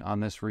 Wiff, on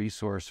this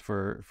resource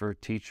for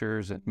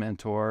teachers and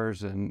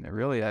mentors, and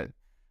really, I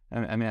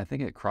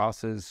think it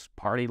crosses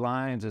party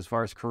lines as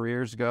far as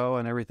careers go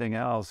and everything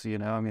else.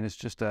 It's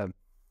just a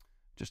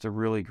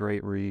really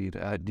great read.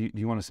 Do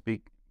you want to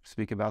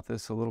speak about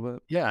this a little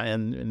bit? Yeah,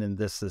 and then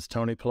this is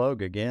Tony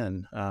Plogue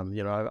again. I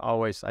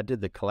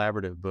did the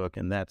collaborative book,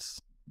 and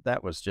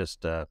that was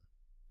just kind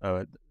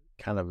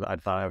of, I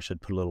thought I should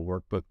put a little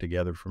workbook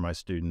together for my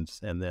students,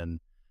 and then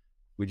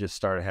we just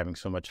started having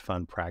so much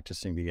fun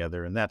practicing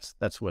together. And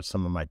that's what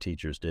some of my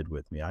teachers did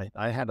with me.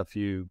 I had a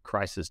few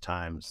crisis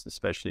times,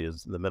 especially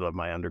as the middle of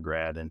my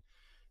undergrad, and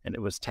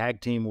it was tag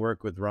team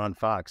work with Ron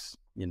Fox.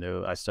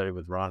 I studied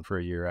with Ron for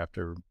a year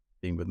after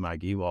being with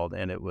Mike Ewald,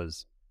 and it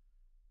was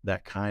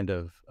that kind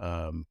of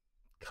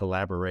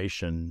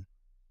collaboration,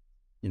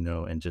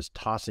 and just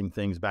tossing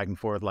things back and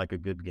forth like a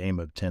good game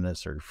of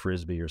tennis or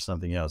frisbee or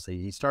something else.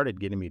 He started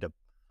getting me to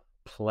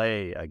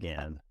play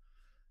again.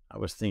 I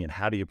was thinking,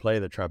 how do you play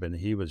the trumpet?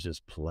 And he was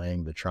just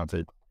playing the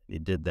trumpet. He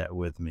did that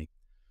with me.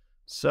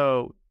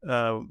 So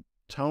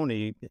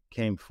Tony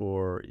came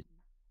for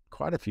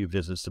quite a few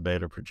visits to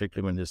Baylor,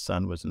 particularly when his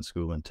son was in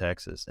school in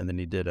Texas. And then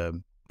he did a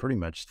pretty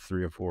much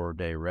 3 or 4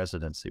 day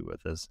residency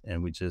with us.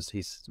 And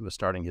he was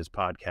starting his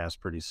podcast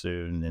pretty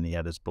soon, and he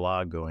had his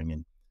blog going.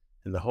 And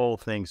the whole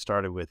thing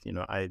started with,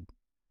 I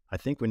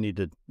think we need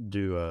to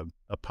do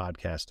a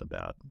podcast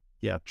about,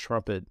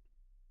 trumpet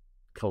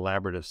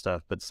collaborative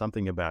stuff, but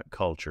something about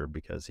culture,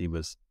 because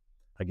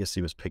I guess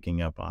he was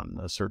picking up on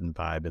a certain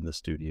vibe in the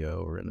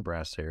studio or in the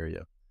brass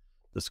area,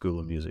 the School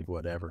of Music,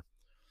 whatever.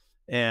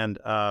 And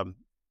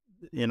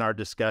in our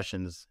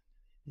discussions,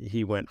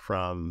 he went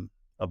from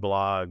a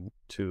blog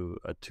to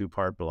a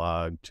 2-part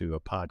blog to a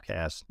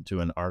podcast to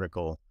an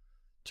article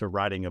to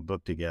writing a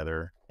book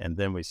together. And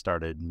then we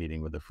started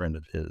meeting with a friend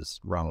of his,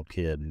 Ronald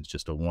Kidd, who's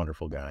just a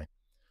wonderful guy,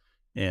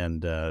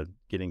 and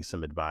getting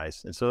some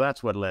advice. And so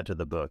that's what led to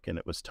the book. And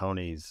it was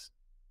Tony's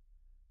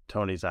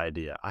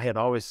idea. I had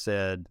always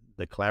said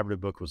the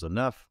collaborative book was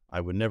enough.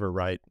 I would never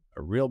write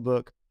a real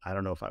book. I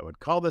don't know if I would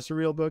call this a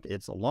real book.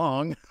 It's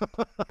long.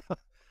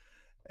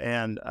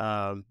 And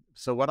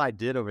so what I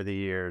did over the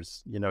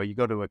years, you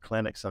go to a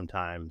clinic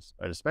sometimes,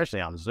 and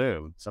especially on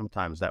Zoom,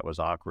 sometimes that was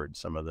awkward,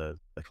 some of the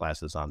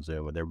classes on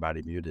Zoom with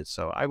everybody muted.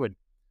 So I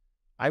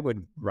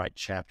would write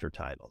chapter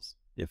titles.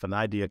 If an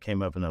idea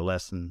came up in a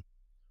lesson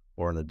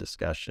or in a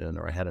discussion,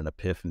 or I had an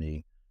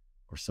epiphany,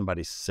 or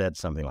somebody said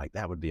something like,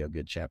 that would be a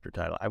good chapter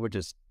title, I would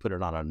just put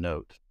it on a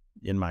note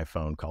in my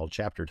phone called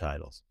chapter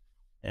titles.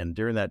 And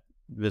during that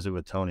visit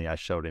with Tony, I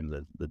showed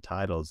him the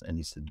titles, and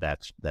he said,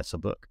 that's a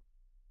book.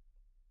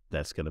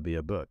 That's going to be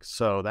a book.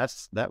 So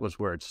that was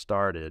where it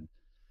started.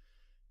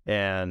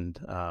 And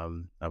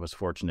I was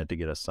fortunate to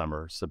get a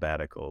summer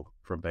sabbatical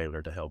from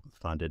Baylor to help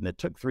fund it. And it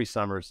took 3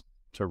 summers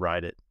to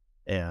write it.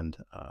 And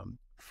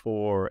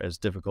for as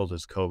difficult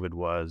as COVID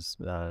was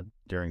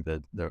during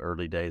the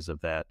early days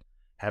of that,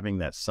 having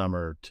that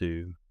summer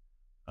to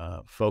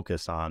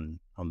focus on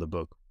the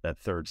book,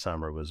 that 3rd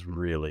summer, was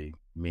really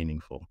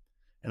meaningful.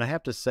 And I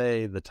have to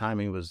say the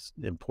timing was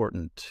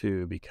important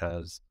too,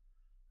 because,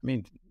 I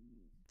mean,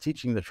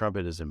 teaching the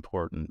trumpet is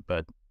important,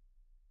 but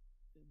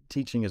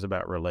teaching is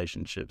about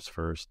relationships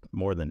first,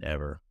 more than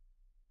ever.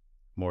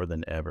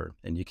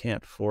 And you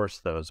can't force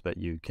those, but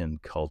you can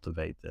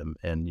cultivate them.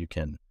 And you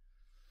can,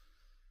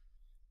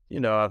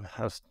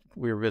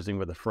 we were visiting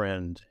with a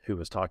friend who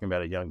was talking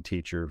about a young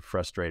teacher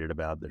frustrated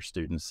about their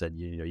students, said,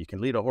 you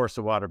can lead a horse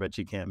to water, but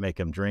you can't make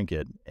them drink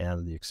it.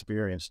 And the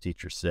experienced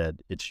teacher said,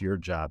 it's your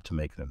job to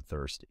make them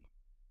thirsty.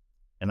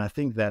 And I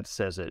think that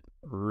says it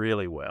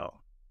really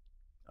well.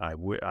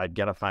 I'd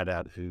got to find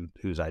out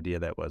whose idea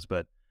that was,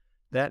 but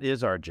that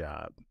is our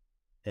job.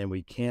 And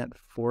we can't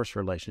force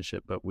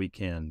relationship, but we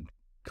can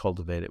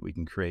cultivate it. We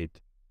can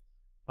create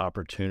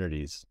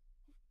opportunities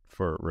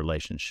for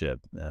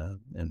relationship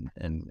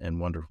and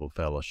wonderful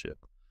fellowship.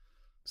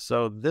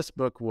 So this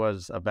book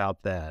was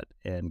about that.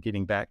 And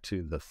getting back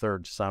to the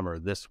 3rd summer,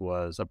 this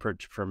was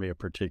for me a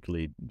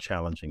particularly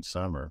challenging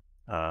summer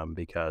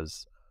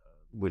because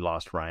we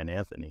lost Ryan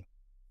Anthony,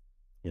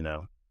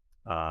 and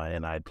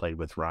I had played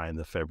with Ryan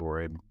the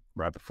February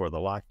right before the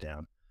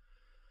lockdown.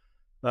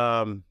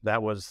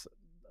 That was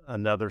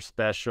another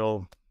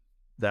special.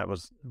 That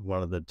was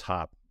one of the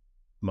top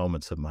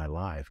moments of my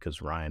life,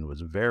 because Ryan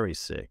was very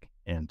sick,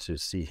 and to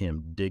see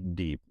him dig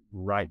deep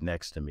right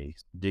next to me,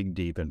 dig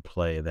deep and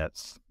play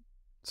that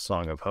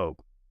Song of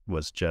Hope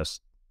was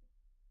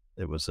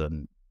it was a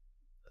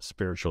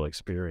spiritual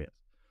experience.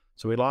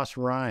 So we lost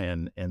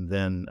Ryan, and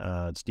then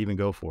Stephen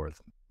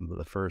Goforth, one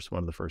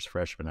of the first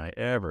freshmen I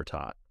ever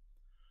taught,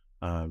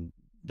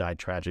 died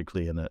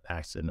tragically in an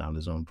accident on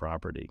his own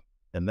property.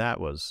 And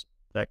that was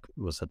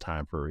a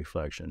time for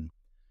reflection.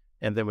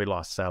 And then we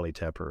lost Sally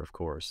Tepper, of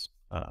course,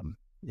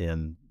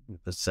 in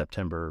the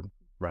September,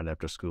 right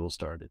after school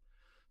started.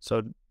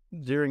 So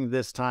during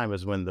this time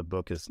is when the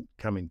book is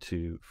coming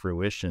to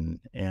fruition.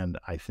 And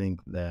I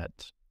think that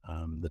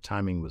the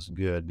timing was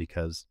good,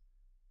 because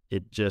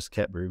it just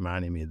kept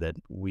reminding me that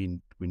we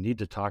need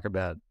to talk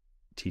about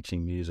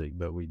teaching music,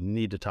 but we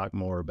need to talk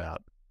more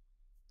about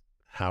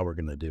how we're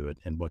going to do it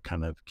and what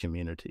kind of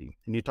community.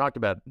 And you talked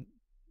about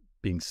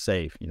being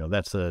safe.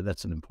 That's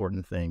an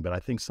important thing, but I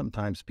think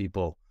sometimes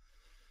people,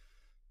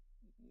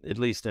 at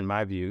least in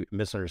my view,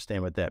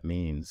 misunderstand what that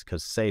means,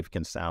 because safe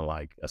can sound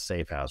like a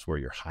safe house where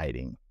you're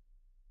hiding,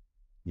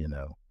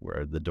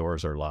 where the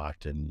doors are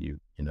locked and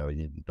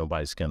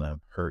nobody's going to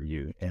hurt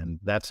you. And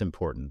that's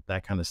important.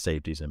 That kind of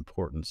safety is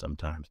important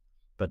sometimes.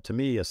 But to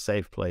me, a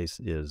safe place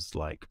is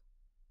like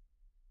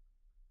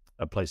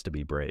a place to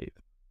be brave,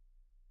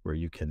 where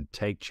you can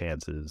take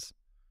chances,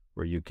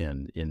 where you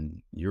can,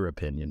 in your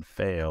opinion,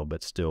 fail,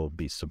 but still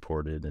be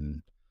supported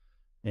and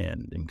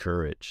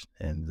encouraged.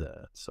 And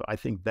so I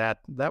think that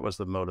was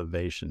the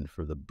motivation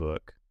for the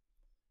book.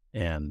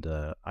 And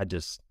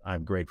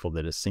I'm grateful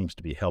that it seems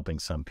to be helping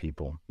some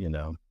people, in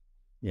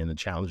the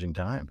challenging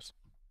times.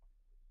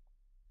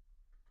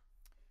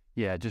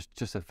 Yeah,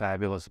 just a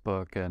fabulous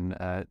book. And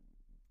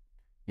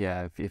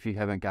if you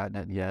haven't gotten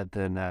it yet,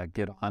 then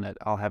get on it.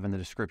 I'll have in the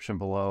description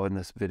below in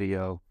this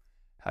video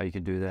how you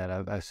can do that.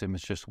 I assume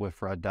it's just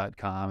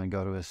wiffrudd.com and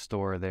go to his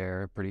store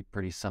there.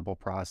 Pretty simple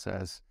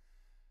process.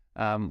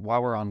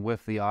 While we're on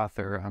Wiff the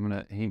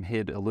Author, he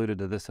had alluded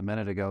to this a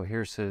minute ago.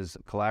 Here's his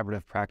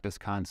collaborative practice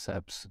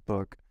concepts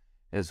book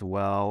as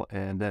well.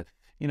 And that,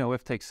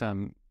 Wiff takes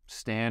some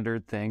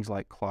standard things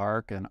like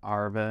Clark and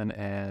Arvin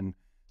and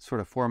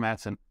sort of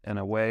formats in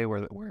a way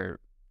where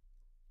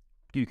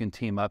you can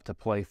team up to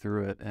play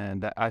through it.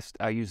 And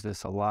I use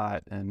this a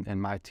lot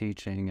in my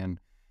teaching, and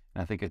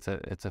I think it's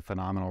a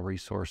phenomenal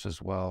resource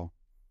as well.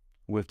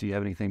 Wiff, do you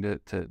have anything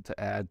to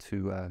add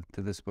to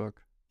this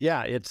book?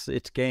 Yeah, it's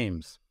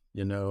games.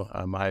 One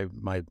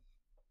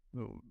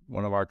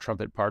of our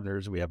trumpet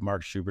partners, we have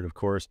Mark Schubert, of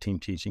course, team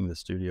teaching the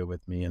studio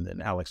with me, and then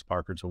Alex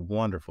Parker's a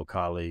wonderful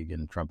colleague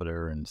and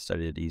trumpeter, and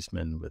studied at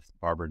Eastman with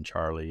Barbara and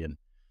Charlie, and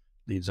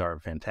leads our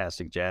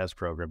fantastic jazz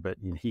program. But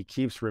he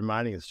keeps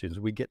reminding the students,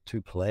 we get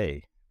to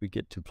play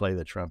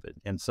the trumpet.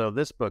 And so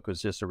this book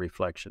was just a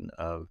reflection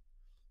of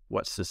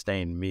what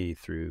sustained me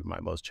through my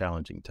most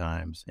challenging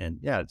times. And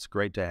yeah, it's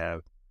great to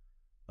have,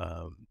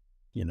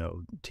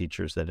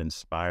 teachers that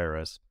inspire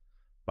us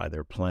by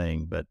their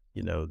playing. But,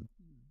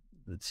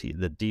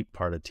 the deep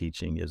part of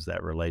teaching is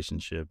that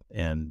relationship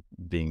and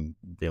being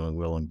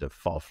willing to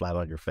fall flat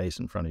on your face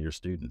in front of your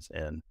students.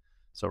 And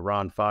so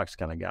Ron Fox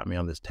kind of got me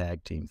on this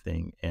tag team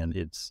thing. And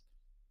this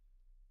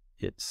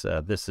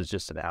is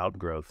just an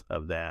outgrowth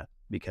of that.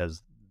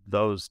 because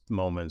those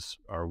moments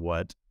are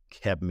what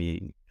kept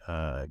me,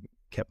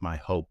 kept my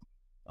hope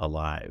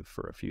alive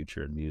for a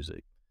future in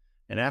music.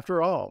 And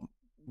after all,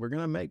 we're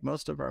going to make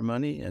most of our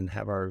money and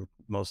have our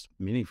most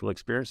meaningful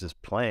experiences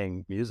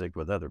playing music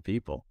with other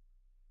people.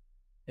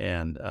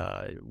 And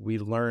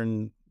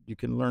you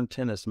can learn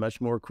tennis much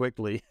more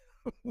quickly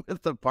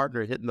with the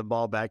partner hitting the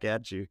ball back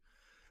at you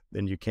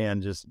than you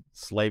can just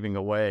slaving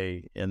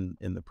away in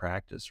the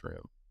practice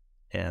room.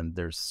 And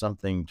there's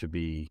something to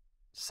be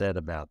said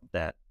about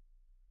that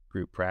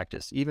group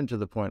practice, even to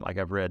the point, like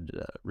I've read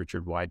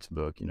Richard White's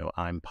book,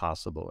 I'm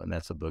Possible, and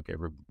that's a book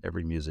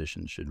every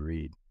musician should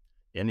read.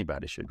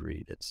 Anybody should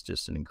read. It's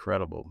just an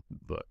incredible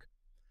book.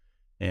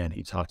 And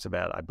he talks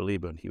about, I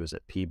believe when he was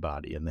at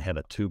Peabody and they had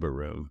a tuba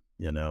room,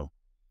 I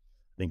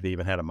think they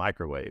even had a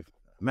microwave.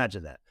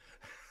 Imagine that.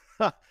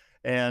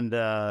 and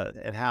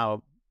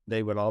how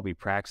they would all be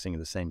practicing in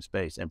the same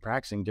space and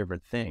practicing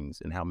different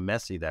things, and how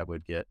messy that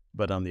would get.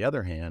 But on the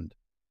other hand,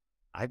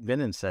 I've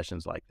been in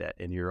sessions like that,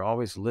 and you're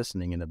always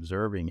listening and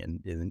observing,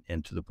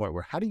 and to the point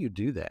where, how do you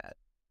do that?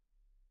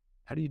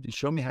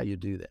 Show me how you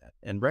do that?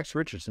 And Rex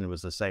Richardson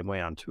was the same way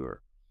on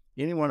tour.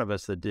 Any one of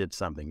us that did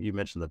something, you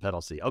mentioned the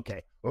pedal C.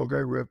 Okay,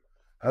 Riff,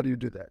 how do you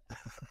do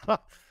that?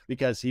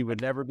 Because he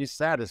would never be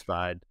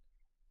satisfied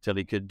till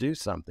he could do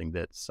something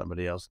that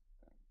somebody else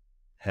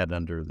had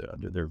under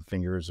their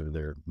fingers or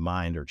their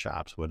mind or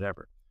chops,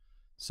 whatever.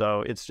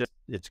 So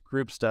it's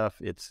group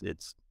stuff.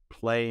 It's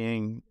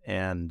playing,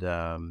 and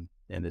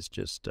it's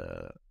just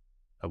a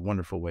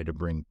wonderful way to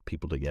bring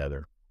people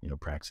together,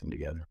 practicing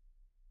together.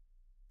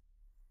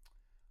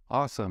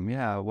 Awesome.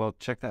 Yeah. Well,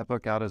 check that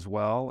book out as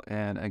well.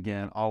 And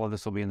again, all of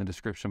this will be in the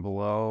description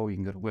below. You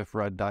can go to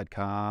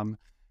wiffrudd.com.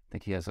 I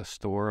think he has a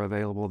store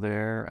available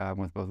there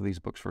with both of these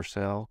books for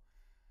sale.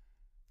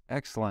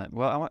 Excellent.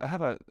 Well, I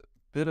have a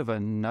bit of a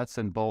nuts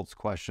and bolts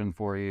question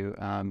for you.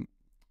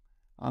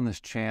 On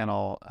this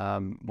channel,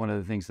 one of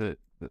the things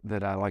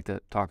that I like to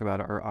talk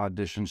about are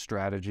audition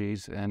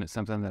strategies, and it's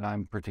something that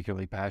I'm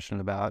particularly passionate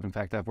about. In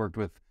fact, I've worked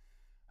with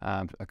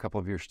a couple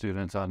of your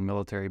students on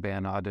military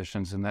band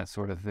auditions and that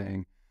sort of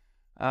thing.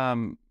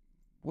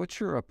 What's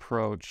your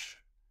approach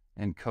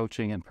in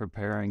coaching and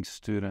preparing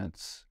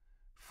students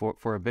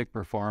for a big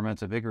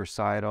performance, a big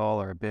recital,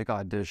 or a big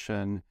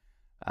audition?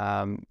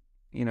 Can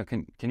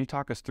you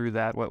talk us through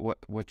that?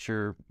 What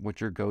your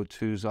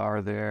go-tos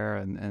are there,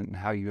 and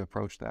how you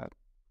approach that?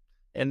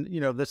 And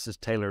this is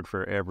tailored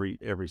for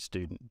every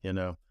student.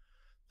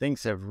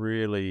 Things have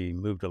really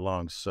moved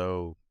along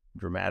so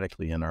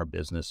dramatically in our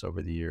business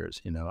over the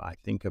years. I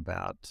think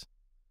about,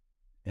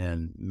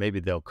 and maybe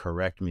they'll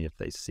correct me if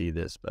they see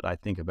this, but I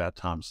think about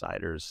Tom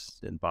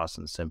Siders in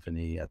Boston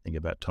Symphony. I think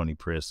about Tony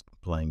Prisk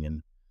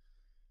playing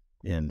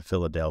in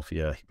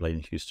Philadelphia. He played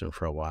in Houston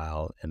for a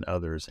while, and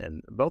others.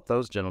 And both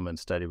those gentlemen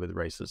studied with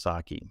Ray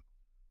Sasaki,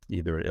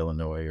 either at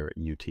Illinois or at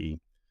UT.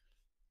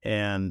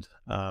 And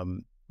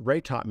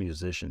Ray taught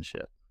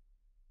musicianship.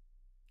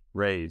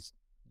 Ray's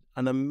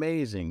an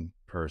amazing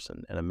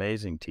person, an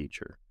amazing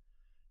teacher.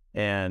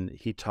 And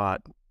he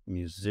taught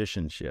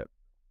musicianship.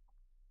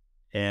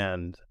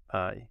 And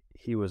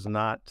he was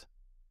not,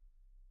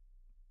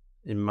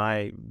 in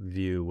my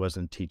view,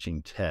 wasn't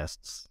teaching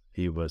tests.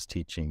 He was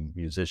teaching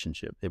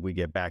musicianship. If we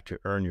get back to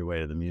earn your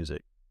way to the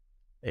music,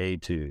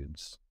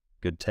 etudes,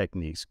 good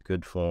techniques,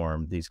 good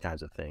form, these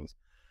kinds of things.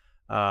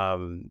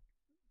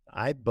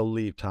 I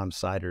believe Tom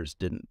Siders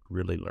didn't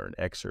really learn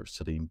excerpts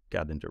till he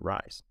got into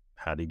Rice.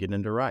 How did he get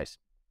into Rice?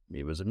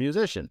 He was a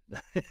musician.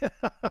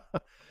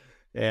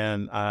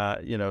 And,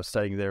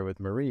 studying there with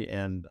Marie.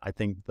 And I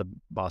think the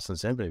Boston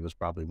Symphony was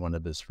probably one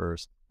of his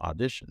first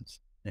auditions.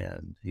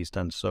 And he's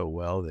done so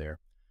well there.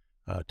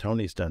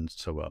 Tony's done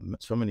so well,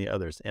 so many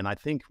others. And I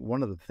think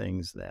one of the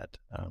things that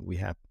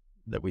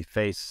we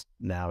face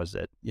now is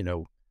that,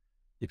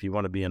 if you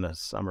want to be in a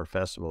summer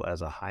festival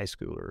as a high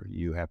schooler,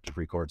 you have to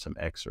record some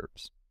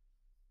excerpts.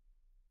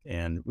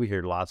 And we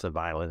hear lots of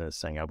violinists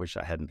saying, I wish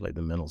I hadn't played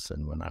the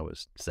Mendelssohn when I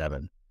was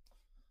 7,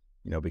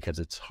 because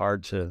it's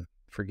hard to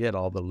forget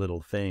all the little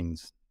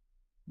things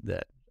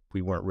that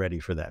we weren't ready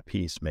for that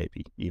piece,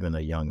 maybe even a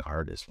young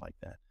artist like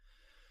that.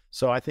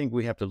 So I think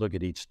we have to look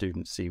at each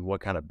student, see what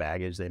kind of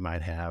baggage they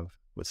might have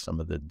with some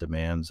of the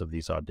demands of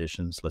these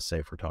auditions. Let's say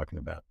if we're talking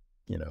about,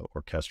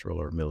 orchestral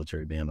or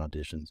military band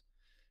auditions.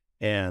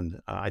 And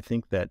I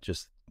think that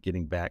just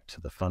getting back to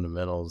the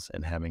fundamentals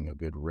and having a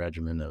good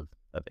regimen of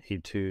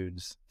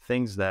etudes,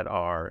 things that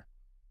are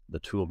the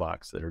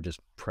toolbox that are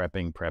just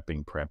prepping,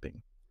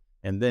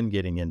 and then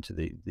getting into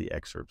the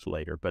excerpts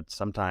later. But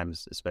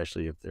sometimes,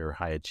 especially if they're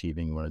high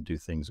achieving, you want to do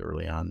things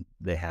early on,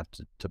 they have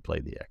to play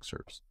the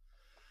excerpts.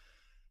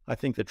 I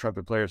think the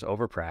trumpet players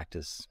over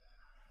practice,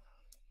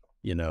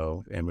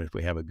 and if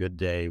we have a good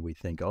day, we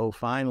think, oh,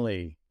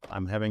 finally,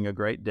 I'm having a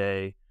great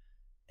day,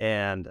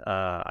 and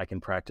I can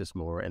practice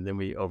more. And then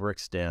we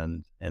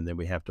overextend, and then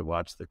we have to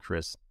watch the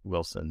Chris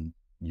Wilson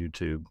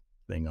YouTube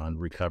thing on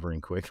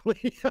recovering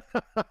quickly.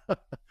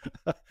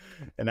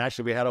 And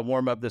actually, we had a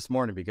warm up this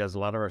morning because a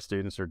lot of our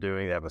students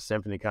they have a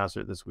symphony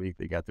concert this week.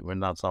 They got the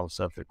wind ensemble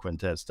stuff, their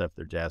quintet stuff,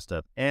 their jazz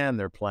stuff, and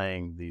they're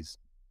playing these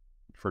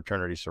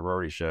fraternity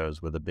sorority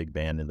shows with a big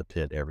band in the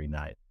pit every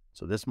night.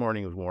 So this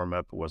morning's warm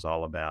up was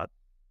all about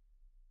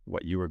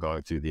what you were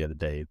going through the other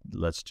day.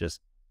 Let's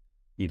just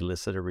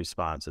elicit a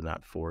response and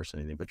not force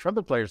anything. But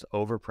trumpet players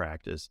over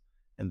practice,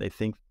 and they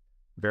think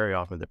very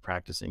often that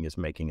practicing is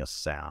making a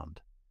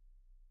sound.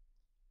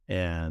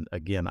 And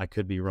again, I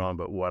could be wrong,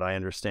 but what I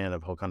understand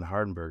of Håkan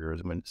Hardenberger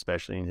is,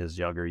 especially in his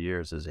younger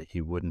years, is that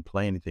he wouldn't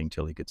play anything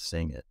till he could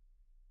sing it.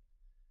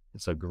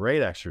 It's a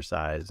great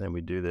exercise, and we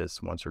do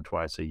this once or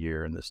twice a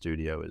year in the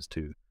studio, is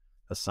to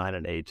assign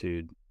an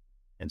etude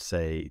and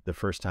say, the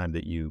first time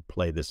that you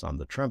play this on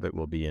the trumpet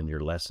will be in your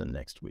lesson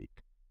next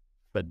week.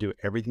 But do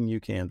everything you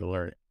can to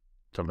learn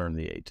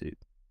the etude.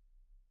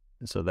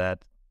 And so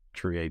that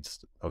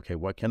creates, okay,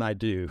 what can I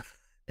do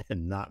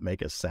and not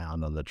make a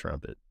sound on the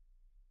trumpet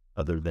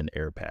other than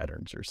air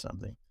patterns or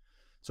something?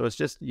 So it's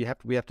just,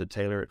 we have to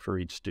tailor it for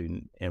each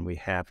student, and we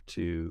have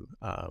to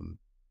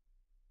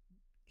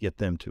get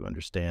them to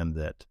understand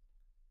that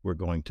we're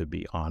going to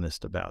be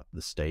honest about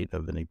the state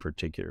of any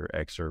particular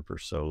excerpt or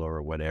solo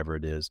or whatever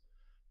it is,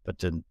 but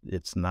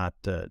it's not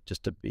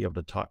just to be able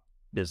to talk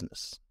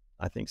business.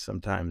 I think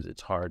sometimes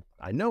it's hard.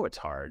 I know it's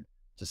hard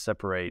to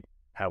separate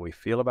how we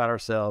feel about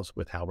ourselves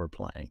with how we're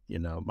playing. You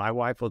know, my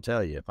wife will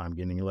tell you if I'm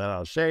getting let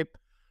out of shape,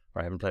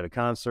 or I haven't played a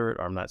concert,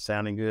 or I'm not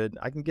sounding good,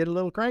 I can get a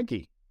little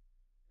cranky.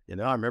 You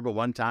know, I remember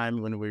one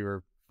time when we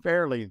were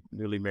fairly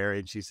newly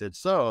married, she said,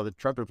 "So the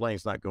trumpet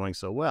playing's not going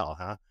so well,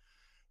 huh?"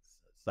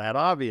 It's that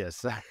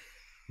obvious,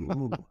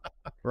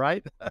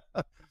 right?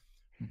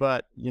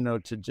 But, you know,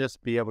 to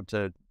just be able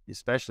to,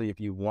 especially if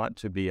you want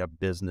to be a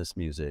business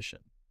musician,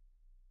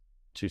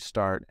 to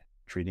start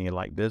treating it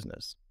like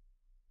business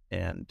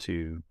and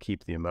to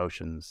keep the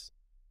emotions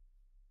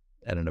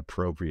at an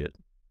appropriate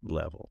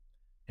level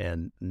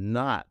and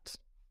not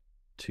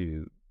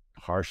to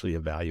harshly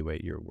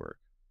evaluate your work.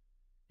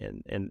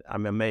 And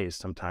I'm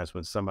amazed sometimes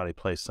when somebody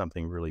plays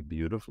something really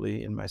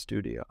beautifully in my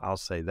studio, I'll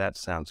say, "That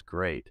sounds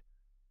great,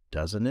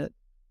 doesn't it?"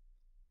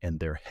 And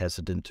they're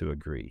hesitant to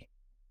agree.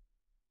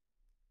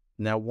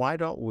 Now, why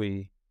don't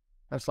we,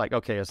 that's like,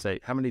 okay, I say,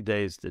 how many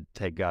days did it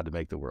take God to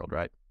make the world,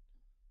 right?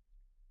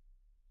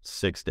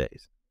 6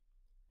 days.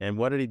 And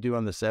what did he do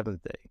on the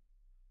seventh day?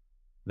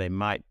 They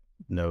might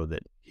know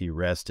that he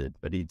rested,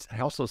 but he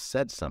also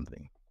said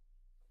something.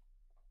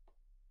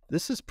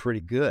 This is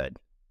pretty good.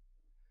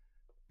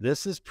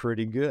 This is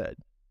pretty good.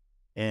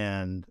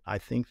 And I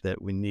think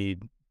that we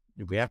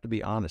have to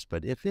be honest,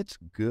 but if it's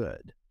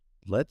good,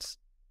 let's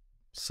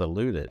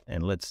salute it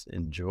and let's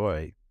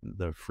enjoy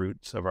the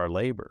fruits of our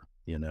labor,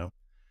 you know?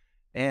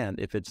 And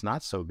if it's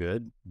not so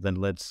good, then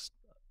let's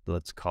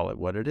call it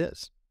what it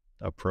is.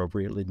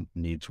 Appropriately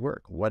needs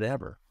work,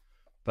 whatever.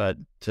 But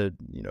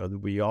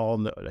we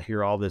all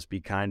hear all this,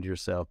 be kind to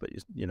yourself, but,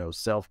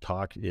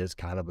 self-talk is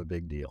kind of a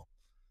big deal.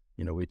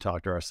 We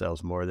talk to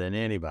ourselves more than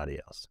anybody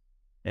else,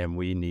 and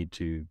we need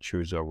to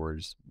choose our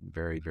words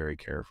very, very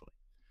carefully.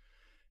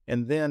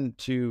 And then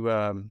there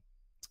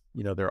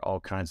are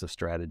all kinds of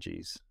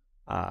strategies.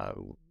 I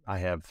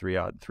have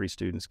three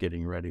students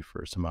getting ready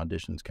for some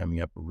auditions coming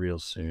up real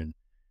soon,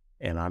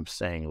 and I'm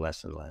saying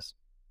less and less.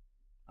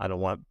 I don't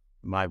want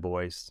my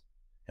voice,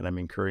 and I'm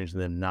encouraging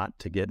them not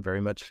to get very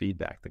much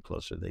feedback the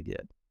closer they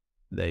get.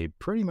 They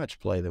pretty much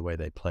play the way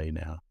they play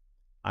now.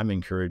 I'm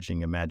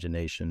encouraging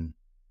imagination,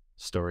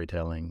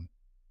 storytelling,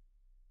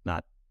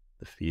 not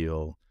the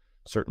feel.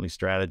 Certainly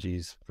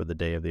strategies for the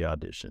day of the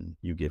audition.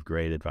 You give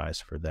great advice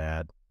for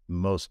that.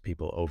 Most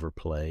people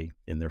overplay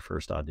in their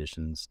first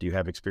auditions. Do you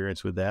have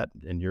experience with that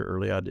in your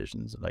early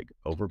auditions, like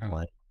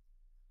overplaying?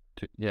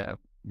 Yeah,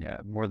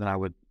 more than I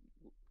would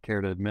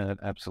care to admit,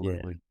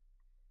 absolutely.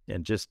 Yeah.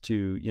 And just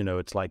to,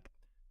 it's like,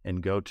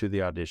 and go to the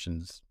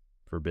auditions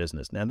for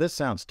business. Now, this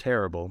sounds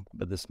terrible,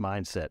 but this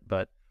mindset,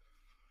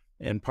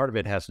 and part of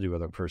it has to do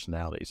with our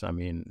personalities. I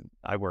mean,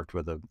 I worked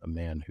with a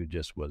man who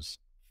just was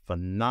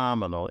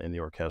phenomenal in the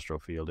orchestral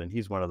field, and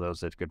he's one of those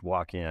that could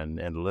walk in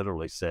and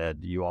literally said,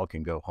 "You all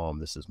can go home,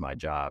 this is my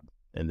job,"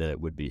 and then it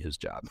would be his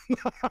job.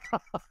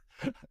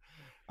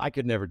 I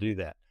could never do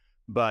that.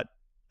 But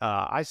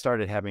I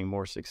started having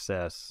more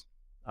success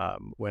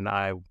when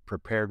I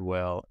prepared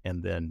well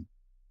and then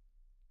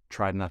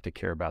tried not to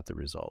care about the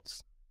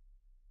results.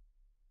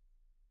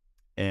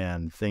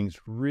 And things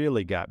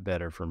really got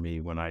better for me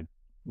when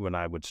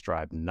I would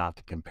strive not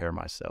to compare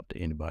myself to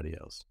anybody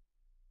else.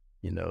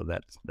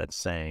 That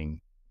saying,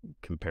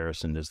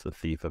 comparison is the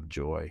thief of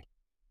joy.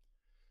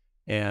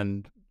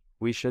 And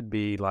we should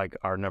be like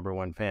our number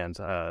one fans.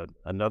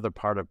 Another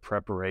part of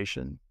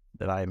preparation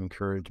that I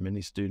encourage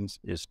many students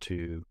is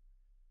to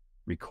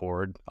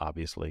record,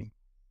 obviously,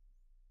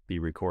 be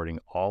recording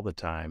all the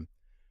time,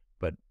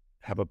 but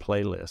have a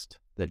playlist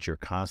that you're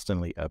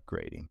constantly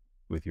upgrading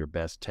with your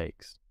best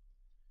takes.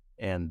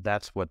 And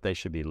that's what they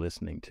should be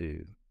listening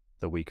to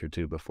the week or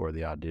two before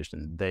the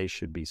audition. They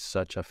should be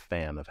such a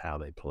fan of how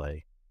they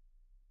play.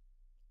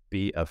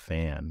 be a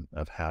fan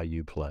of how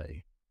you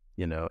play,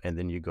 you know, and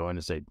then you go in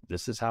and say,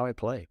 this is how I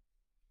play.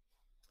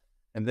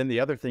 And then the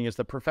other thing is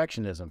the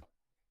perfectionism.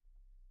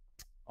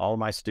 All of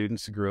my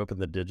students grew up in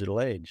the digital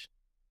age,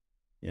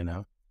 you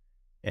know,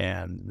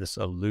 and this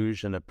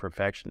illusion of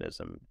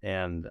perfectionism.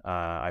 And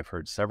I've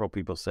heard several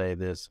people say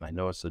this, and I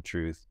know it's the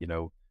truth. You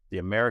know, the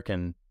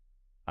American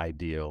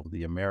ideal,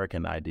 the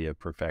American idea of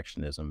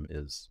perfectionism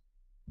is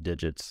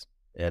digits,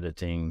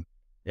 editing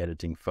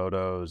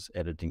photos,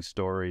 editing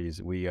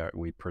stories.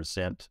 We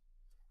present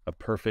our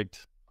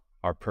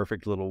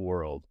perfect little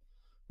world.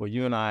 Well,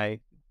 you and I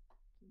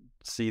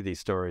see these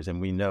stories, and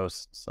we know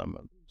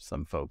some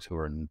folks who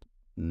are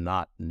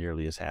not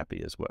nearly as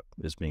happy as what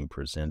is being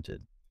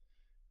presented.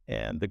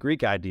 And the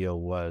Greek ideal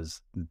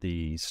was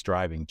the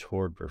striving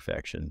toward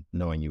perfection,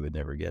 knowing you would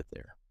never get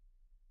there.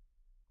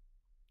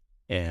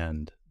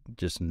 And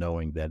just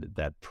knowing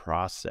that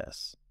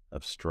process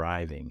of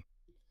striving.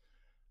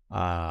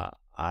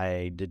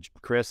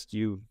 Chris,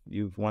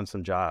 you've won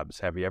some jobs.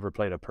 Have you ever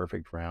played a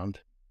perfect round?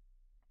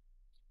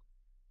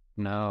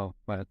 No,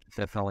 but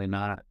definitely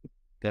not.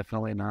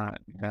 Definitely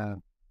not. Yeah.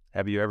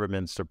 Have you ever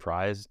been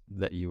surprised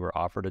that you were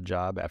offered a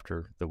job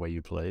after the way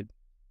you played?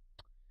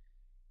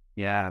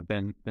 Yeah, I've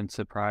been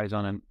surprised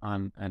on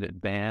an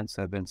advance.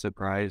 I've been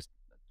surprised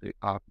to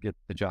get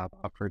the job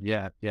offered.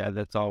 Yeah, yeah,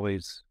 that's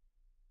always,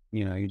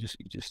 you know, you just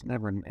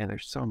never, and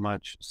there's so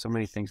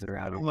many things that are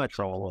out of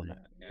control.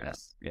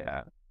 Yes.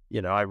 Yeah.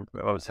 You know, I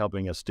was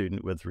helping a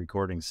student with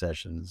recording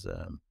sessions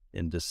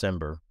in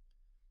December,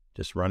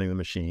 just running the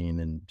machine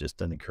and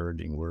just an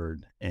encouraging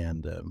word.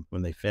 And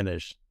when they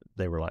finished,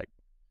 they were like,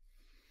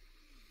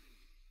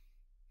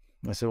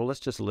 I said, well, let's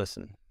just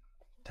listen.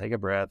 Take a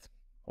breath,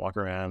 walk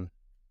around,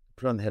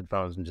 put on the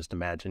headphones, and just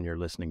imagine you're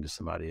listening to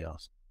somebody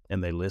else.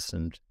 And they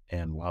listened,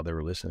 and while they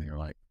were listening, they're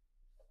like,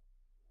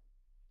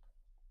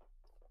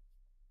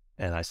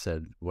 and I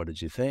said, what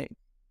did you think?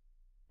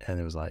 And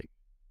it was like,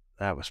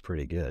 that was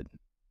pretty good.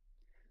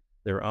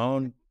 Their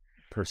own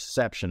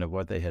perception of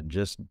what they had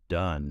just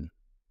done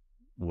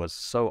was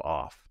so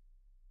off.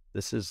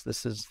 This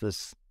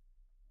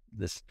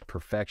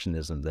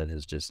perfectionism that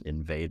has just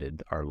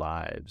invaded our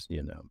lives,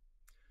 you know.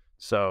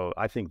 So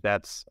I think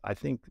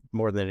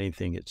more than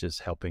anything, it's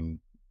just helping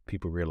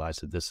people realize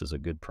that this is a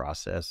good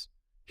process.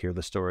 Hear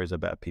the stories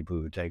about people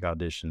who take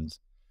auditions.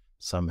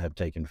 Some have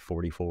taken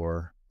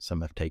 44,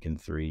 some have taken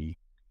 3.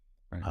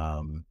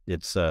 Right.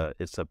 It's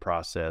a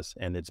process,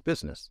 and it's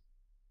business,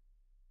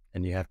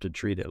 and you have to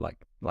treat it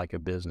like a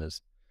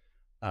business.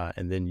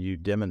 And then you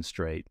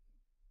demonstrate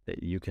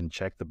that you can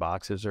check the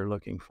boxes they're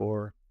looking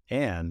for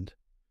and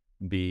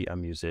be a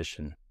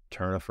musician,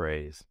 turn a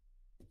phrase.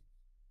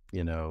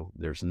 You know,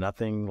 there's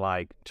nothing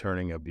like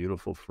turning a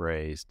beautiful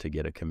phrase to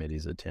get a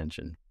committee's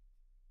attention.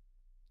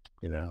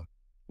 You know,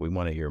 we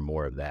want to hear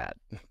more of that.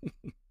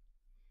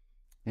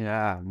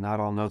 Yeah, not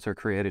all notes are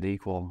created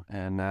equal.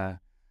 And I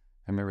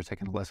remember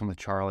taking a lesson with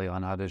Charlie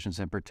on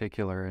auditions in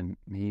particular, and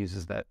he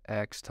uses that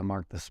X to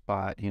mark the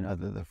spot, you know,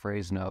 the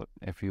phrase note,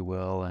 if you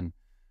will. And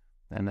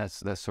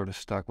that's sort of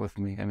stuck with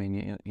me. I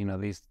mean, you know,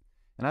 these,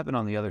 and I've been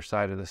on the other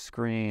side of the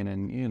screen,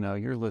 and, you know,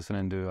 you're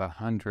listening to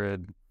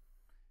 100,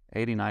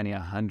 80, 90,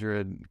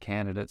 100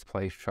 candidates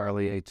play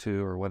Charlie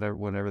A2 or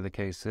whatever the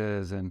case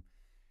is. And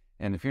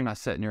if you're not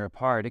setting your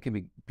apart, it can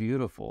be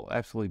beautiful,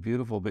 absolutely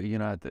beautiful. But, you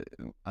know,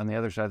 on the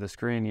other side of the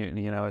screen,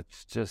 you know,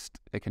 it's just,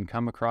 it can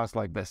come across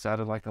like that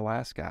sounded like the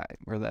last guy,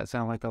 or that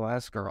sounded like the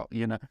last girl,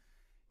 you know,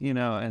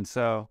 and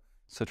so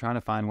trying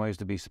to find ways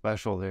to be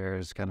special there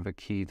is kind of a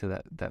key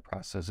to that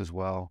process as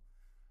well.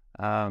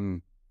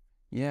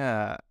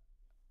 Yeah,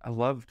 I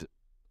loved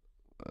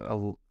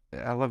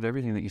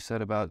everything that you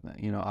said about,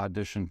 you know,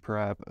 audition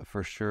prep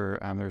for sure.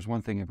 There's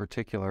one thing in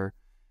particular,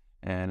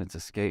 and it's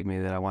escaped me,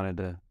 that I wanted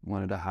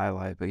to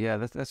highlight. But yeah,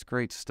 that's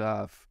great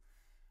stuff.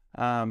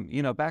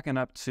 You know, backing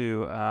up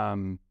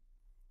to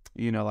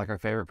you know, like our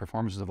favorite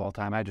performances of all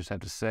time, I just have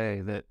to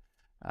say that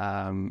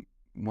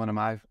one of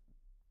my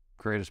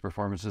greatest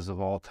performances of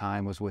all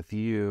time was with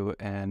you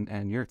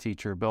and your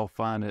teacher, Bill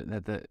Fun,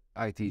 at the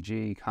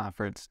ITG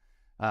conference.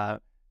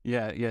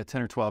 Yeah,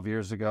 10 or 12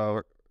 years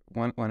ago,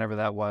 whenever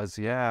that was.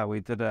 Yeah, we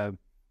did a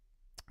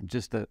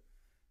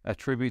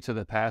tribute to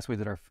the past. We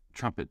did our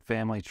trumpet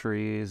family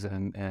trees,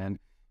 and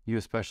you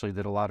especially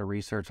did a lot of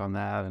research on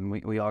that, and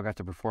we all got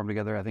to perform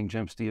together. I think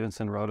Jim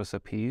Stevenson wrote us a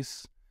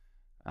piece,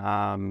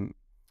 and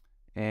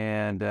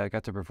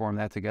got to perform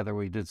that together.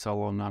 We did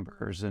solo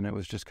numbers, and it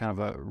was just kind of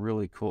a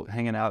really cool,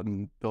 hanging out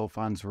in Bill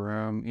Fun's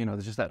room. You know,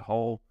 there's just that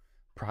whole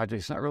project.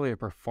 It's not really a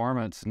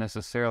performance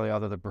necessarily,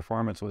 although the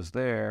performance was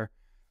there.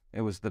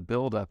 It was the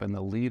build up and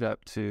the lead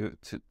up to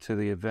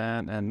the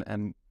event,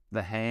 and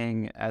the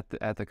hang at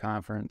the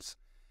conference.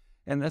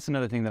 And that's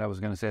another thing that I was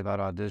going to say about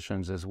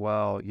auditions as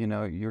well. You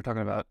know, you're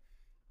talking about,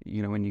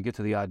 you know, when you get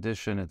to the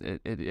audition,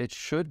 it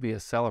should be a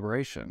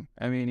celebration.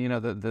 I mean, you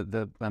know,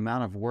 the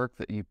amount of work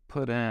that you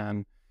put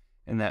in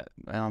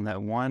on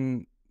that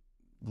one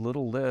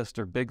little list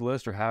or big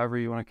list, or however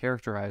you want to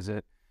characterize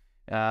it,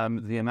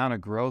 The amount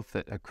of growth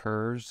that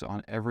occurs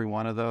on every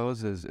one of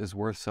those is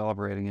worth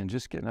celebrating, and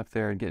just getting up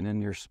there and getting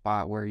in your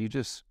spot where you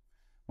just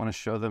want to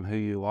show them who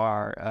you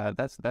are.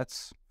 That's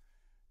that's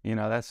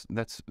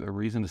a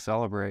reason to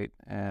celebrate.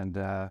 And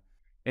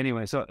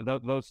anyway, so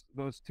those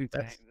two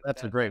things,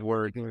 That's a great that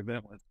word. particular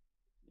event was,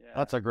 yeah,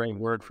 That's a great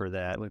word was for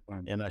that. really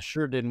fun. And I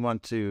sure didn't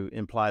want to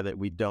imply that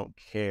we don't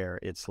care.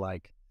 It's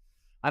like,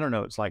 I don't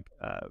know, it's like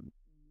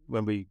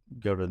when we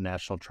go to the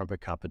national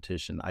trumpet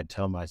competition, I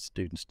tell my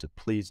students to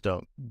please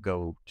don't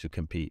go to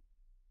compete,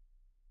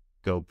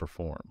 go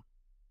perform.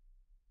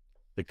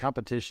 The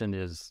competition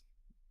is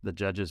the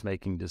judges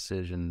making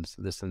decisions,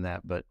 this and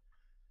that, but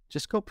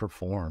just go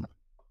perform.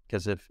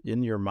 Because if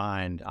in your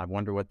mind, I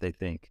wonder what they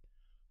think.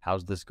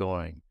 How's this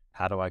going?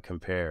 How do I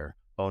compare?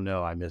 Oh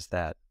no, I missed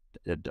that.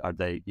 Are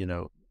they,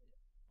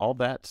 all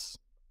that's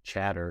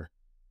chatter.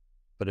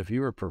 But if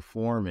you are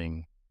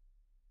performing,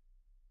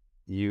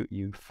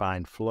 you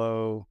find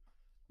flow,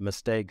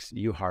 mistakes,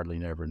 you hardly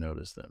never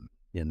notice them.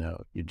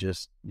 You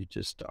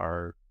just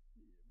are,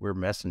 we're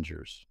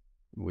messengers.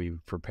 We've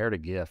prepared a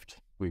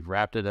gift. We've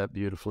wrapped it up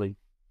beautifully.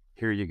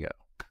 Here you go,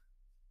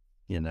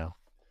 Yeah.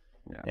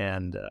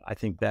 And I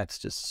think that's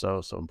just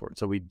so important.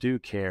 So we do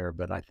care,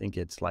 but I think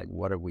it's like,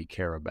 what do we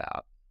care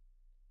about?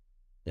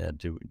 Yeah,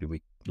 do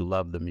we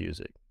love the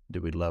music? Do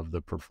we love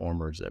the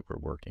performers that we're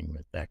working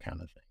with? That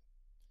kind of thing.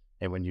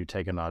 And when you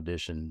take an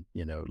audition,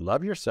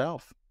 love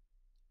yourself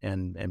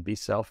and be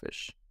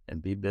selfish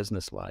and be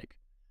businesslike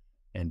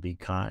and be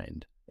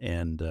kind.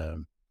 And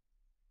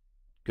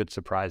good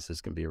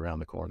surprises can be around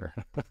the corner.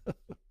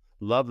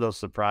 Love those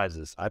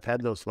surprises. I've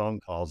had those phone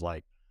calls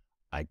like,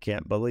 I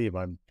can't believe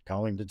I'm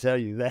calling to tell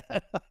you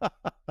that.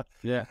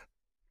 Yeah.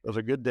 Those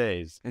are good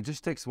days. It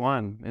just takes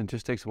one. It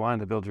just takes one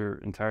to build your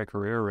entire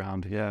career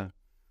around. Yeah.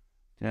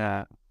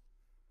 Yeah.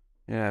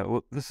 Yeah.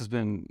 Well, this has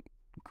been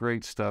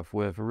great stuff,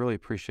 Wiff. I really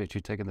appreciate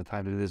you taking the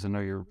time to do this. I know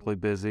you're really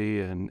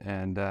busy,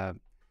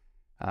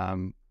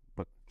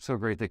 but so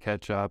great to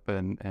catch up,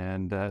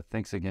 and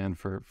thanks again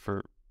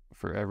for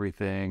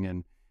everything.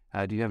 And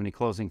do you have any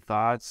closing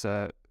thoughts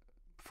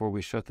before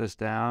we shut this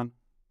down?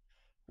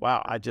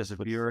 Wow. I just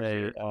would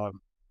say,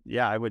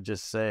 I would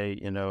just say,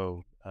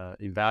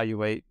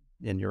 evaluate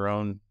in your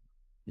own,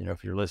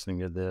 if you're listening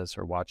to this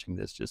or watching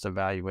this, just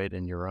evaluate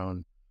in your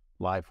own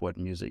life what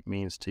music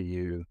means to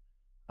you.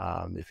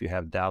 If you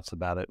have doubts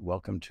about it,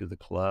 welcome to the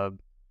club.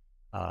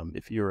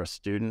 If you're a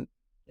student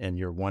and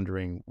you're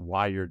wondering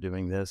why you're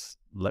doing this,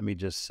 let me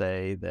just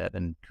say that,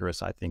 and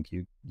Chris, I think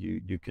you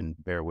can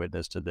bear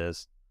witness to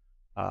this.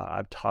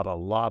 I've taught a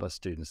lot of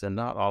students, and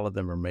not all of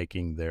them are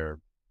making their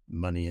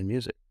money in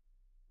music.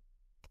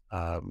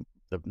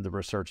 The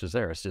research is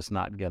there. It's just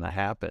not going to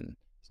happen.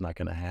 It's not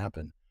going to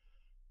happen.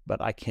 But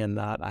I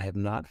have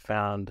not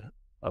found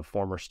a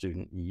former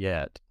student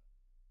yet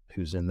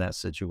who's in that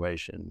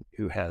situation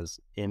who has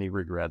any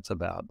regrets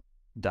about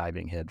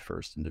diving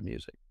headfirst into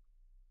music.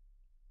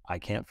 I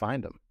can't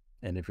find them.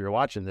 And if you're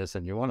watching this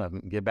and you're one of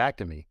them, get back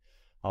to me.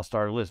 I'll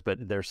start a list.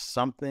 But there's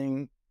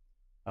something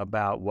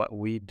about what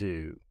we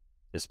do,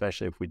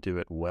 especially if we do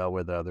it well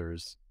with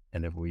others,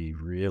 and if we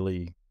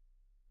really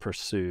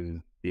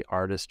pursue the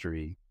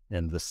artistry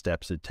and the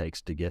steps it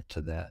takes to get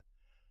to that,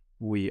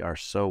 we are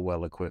so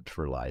well equipped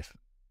for life.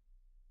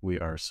 We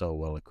are so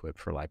well equipped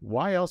for life.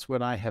 Why else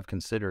would I have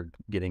considered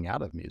getting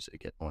out of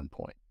music at one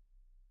point?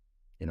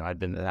 I'd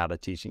been out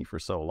of teaching for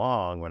so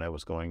long. When I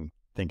was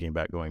thinking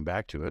about going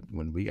back to it,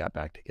 when we got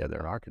back together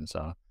in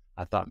Arkansas,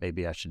 I thought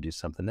maybe I should do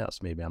something else.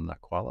 Maybe I'm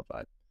not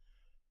qualified.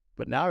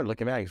 But now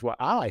looking back,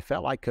 I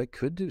felt like I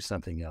could do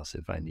something else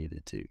if I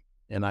needed to.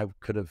 And I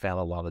could have found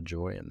a lot of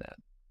joy in that.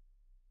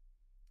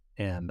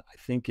 And I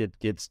think it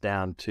gets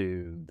down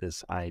to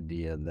this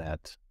idea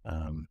that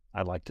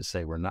I like to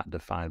say we're not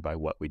defined by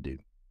what we do.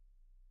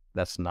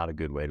 That's not a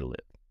good way to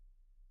live,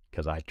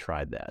 because I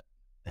tried that.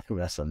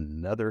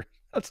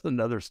 That's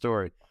another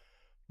story.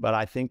 But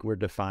I think we're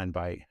defined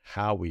by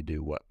how we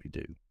do what we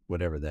do,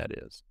 whatever that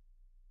is.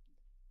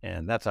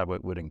 And that's what I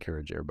would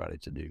encourage everybody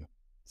to do.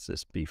 It's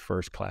just be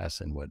first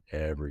class in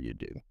whatever you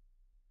do.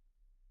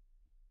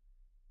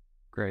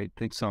 Great.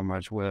 Thanks so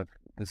much, Wiff.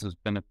 This has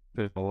been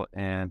beneficial.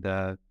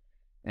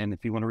 And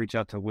if you want to reach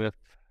out to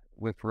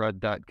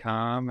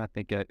wiffrudd.com, I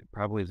think it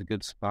probably is a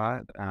good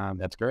spot.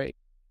 That's great.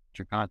 Put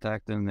your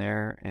contact in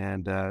there,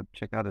 and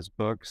check out his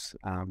books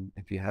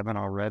if you haven't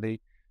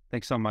already.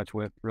 Thanks so much,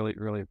 Wiff. Really,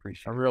 really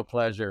appreciate it. A real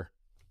pleasure.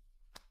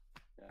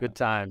 Good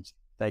times.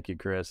 Thank you,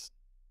 Chris.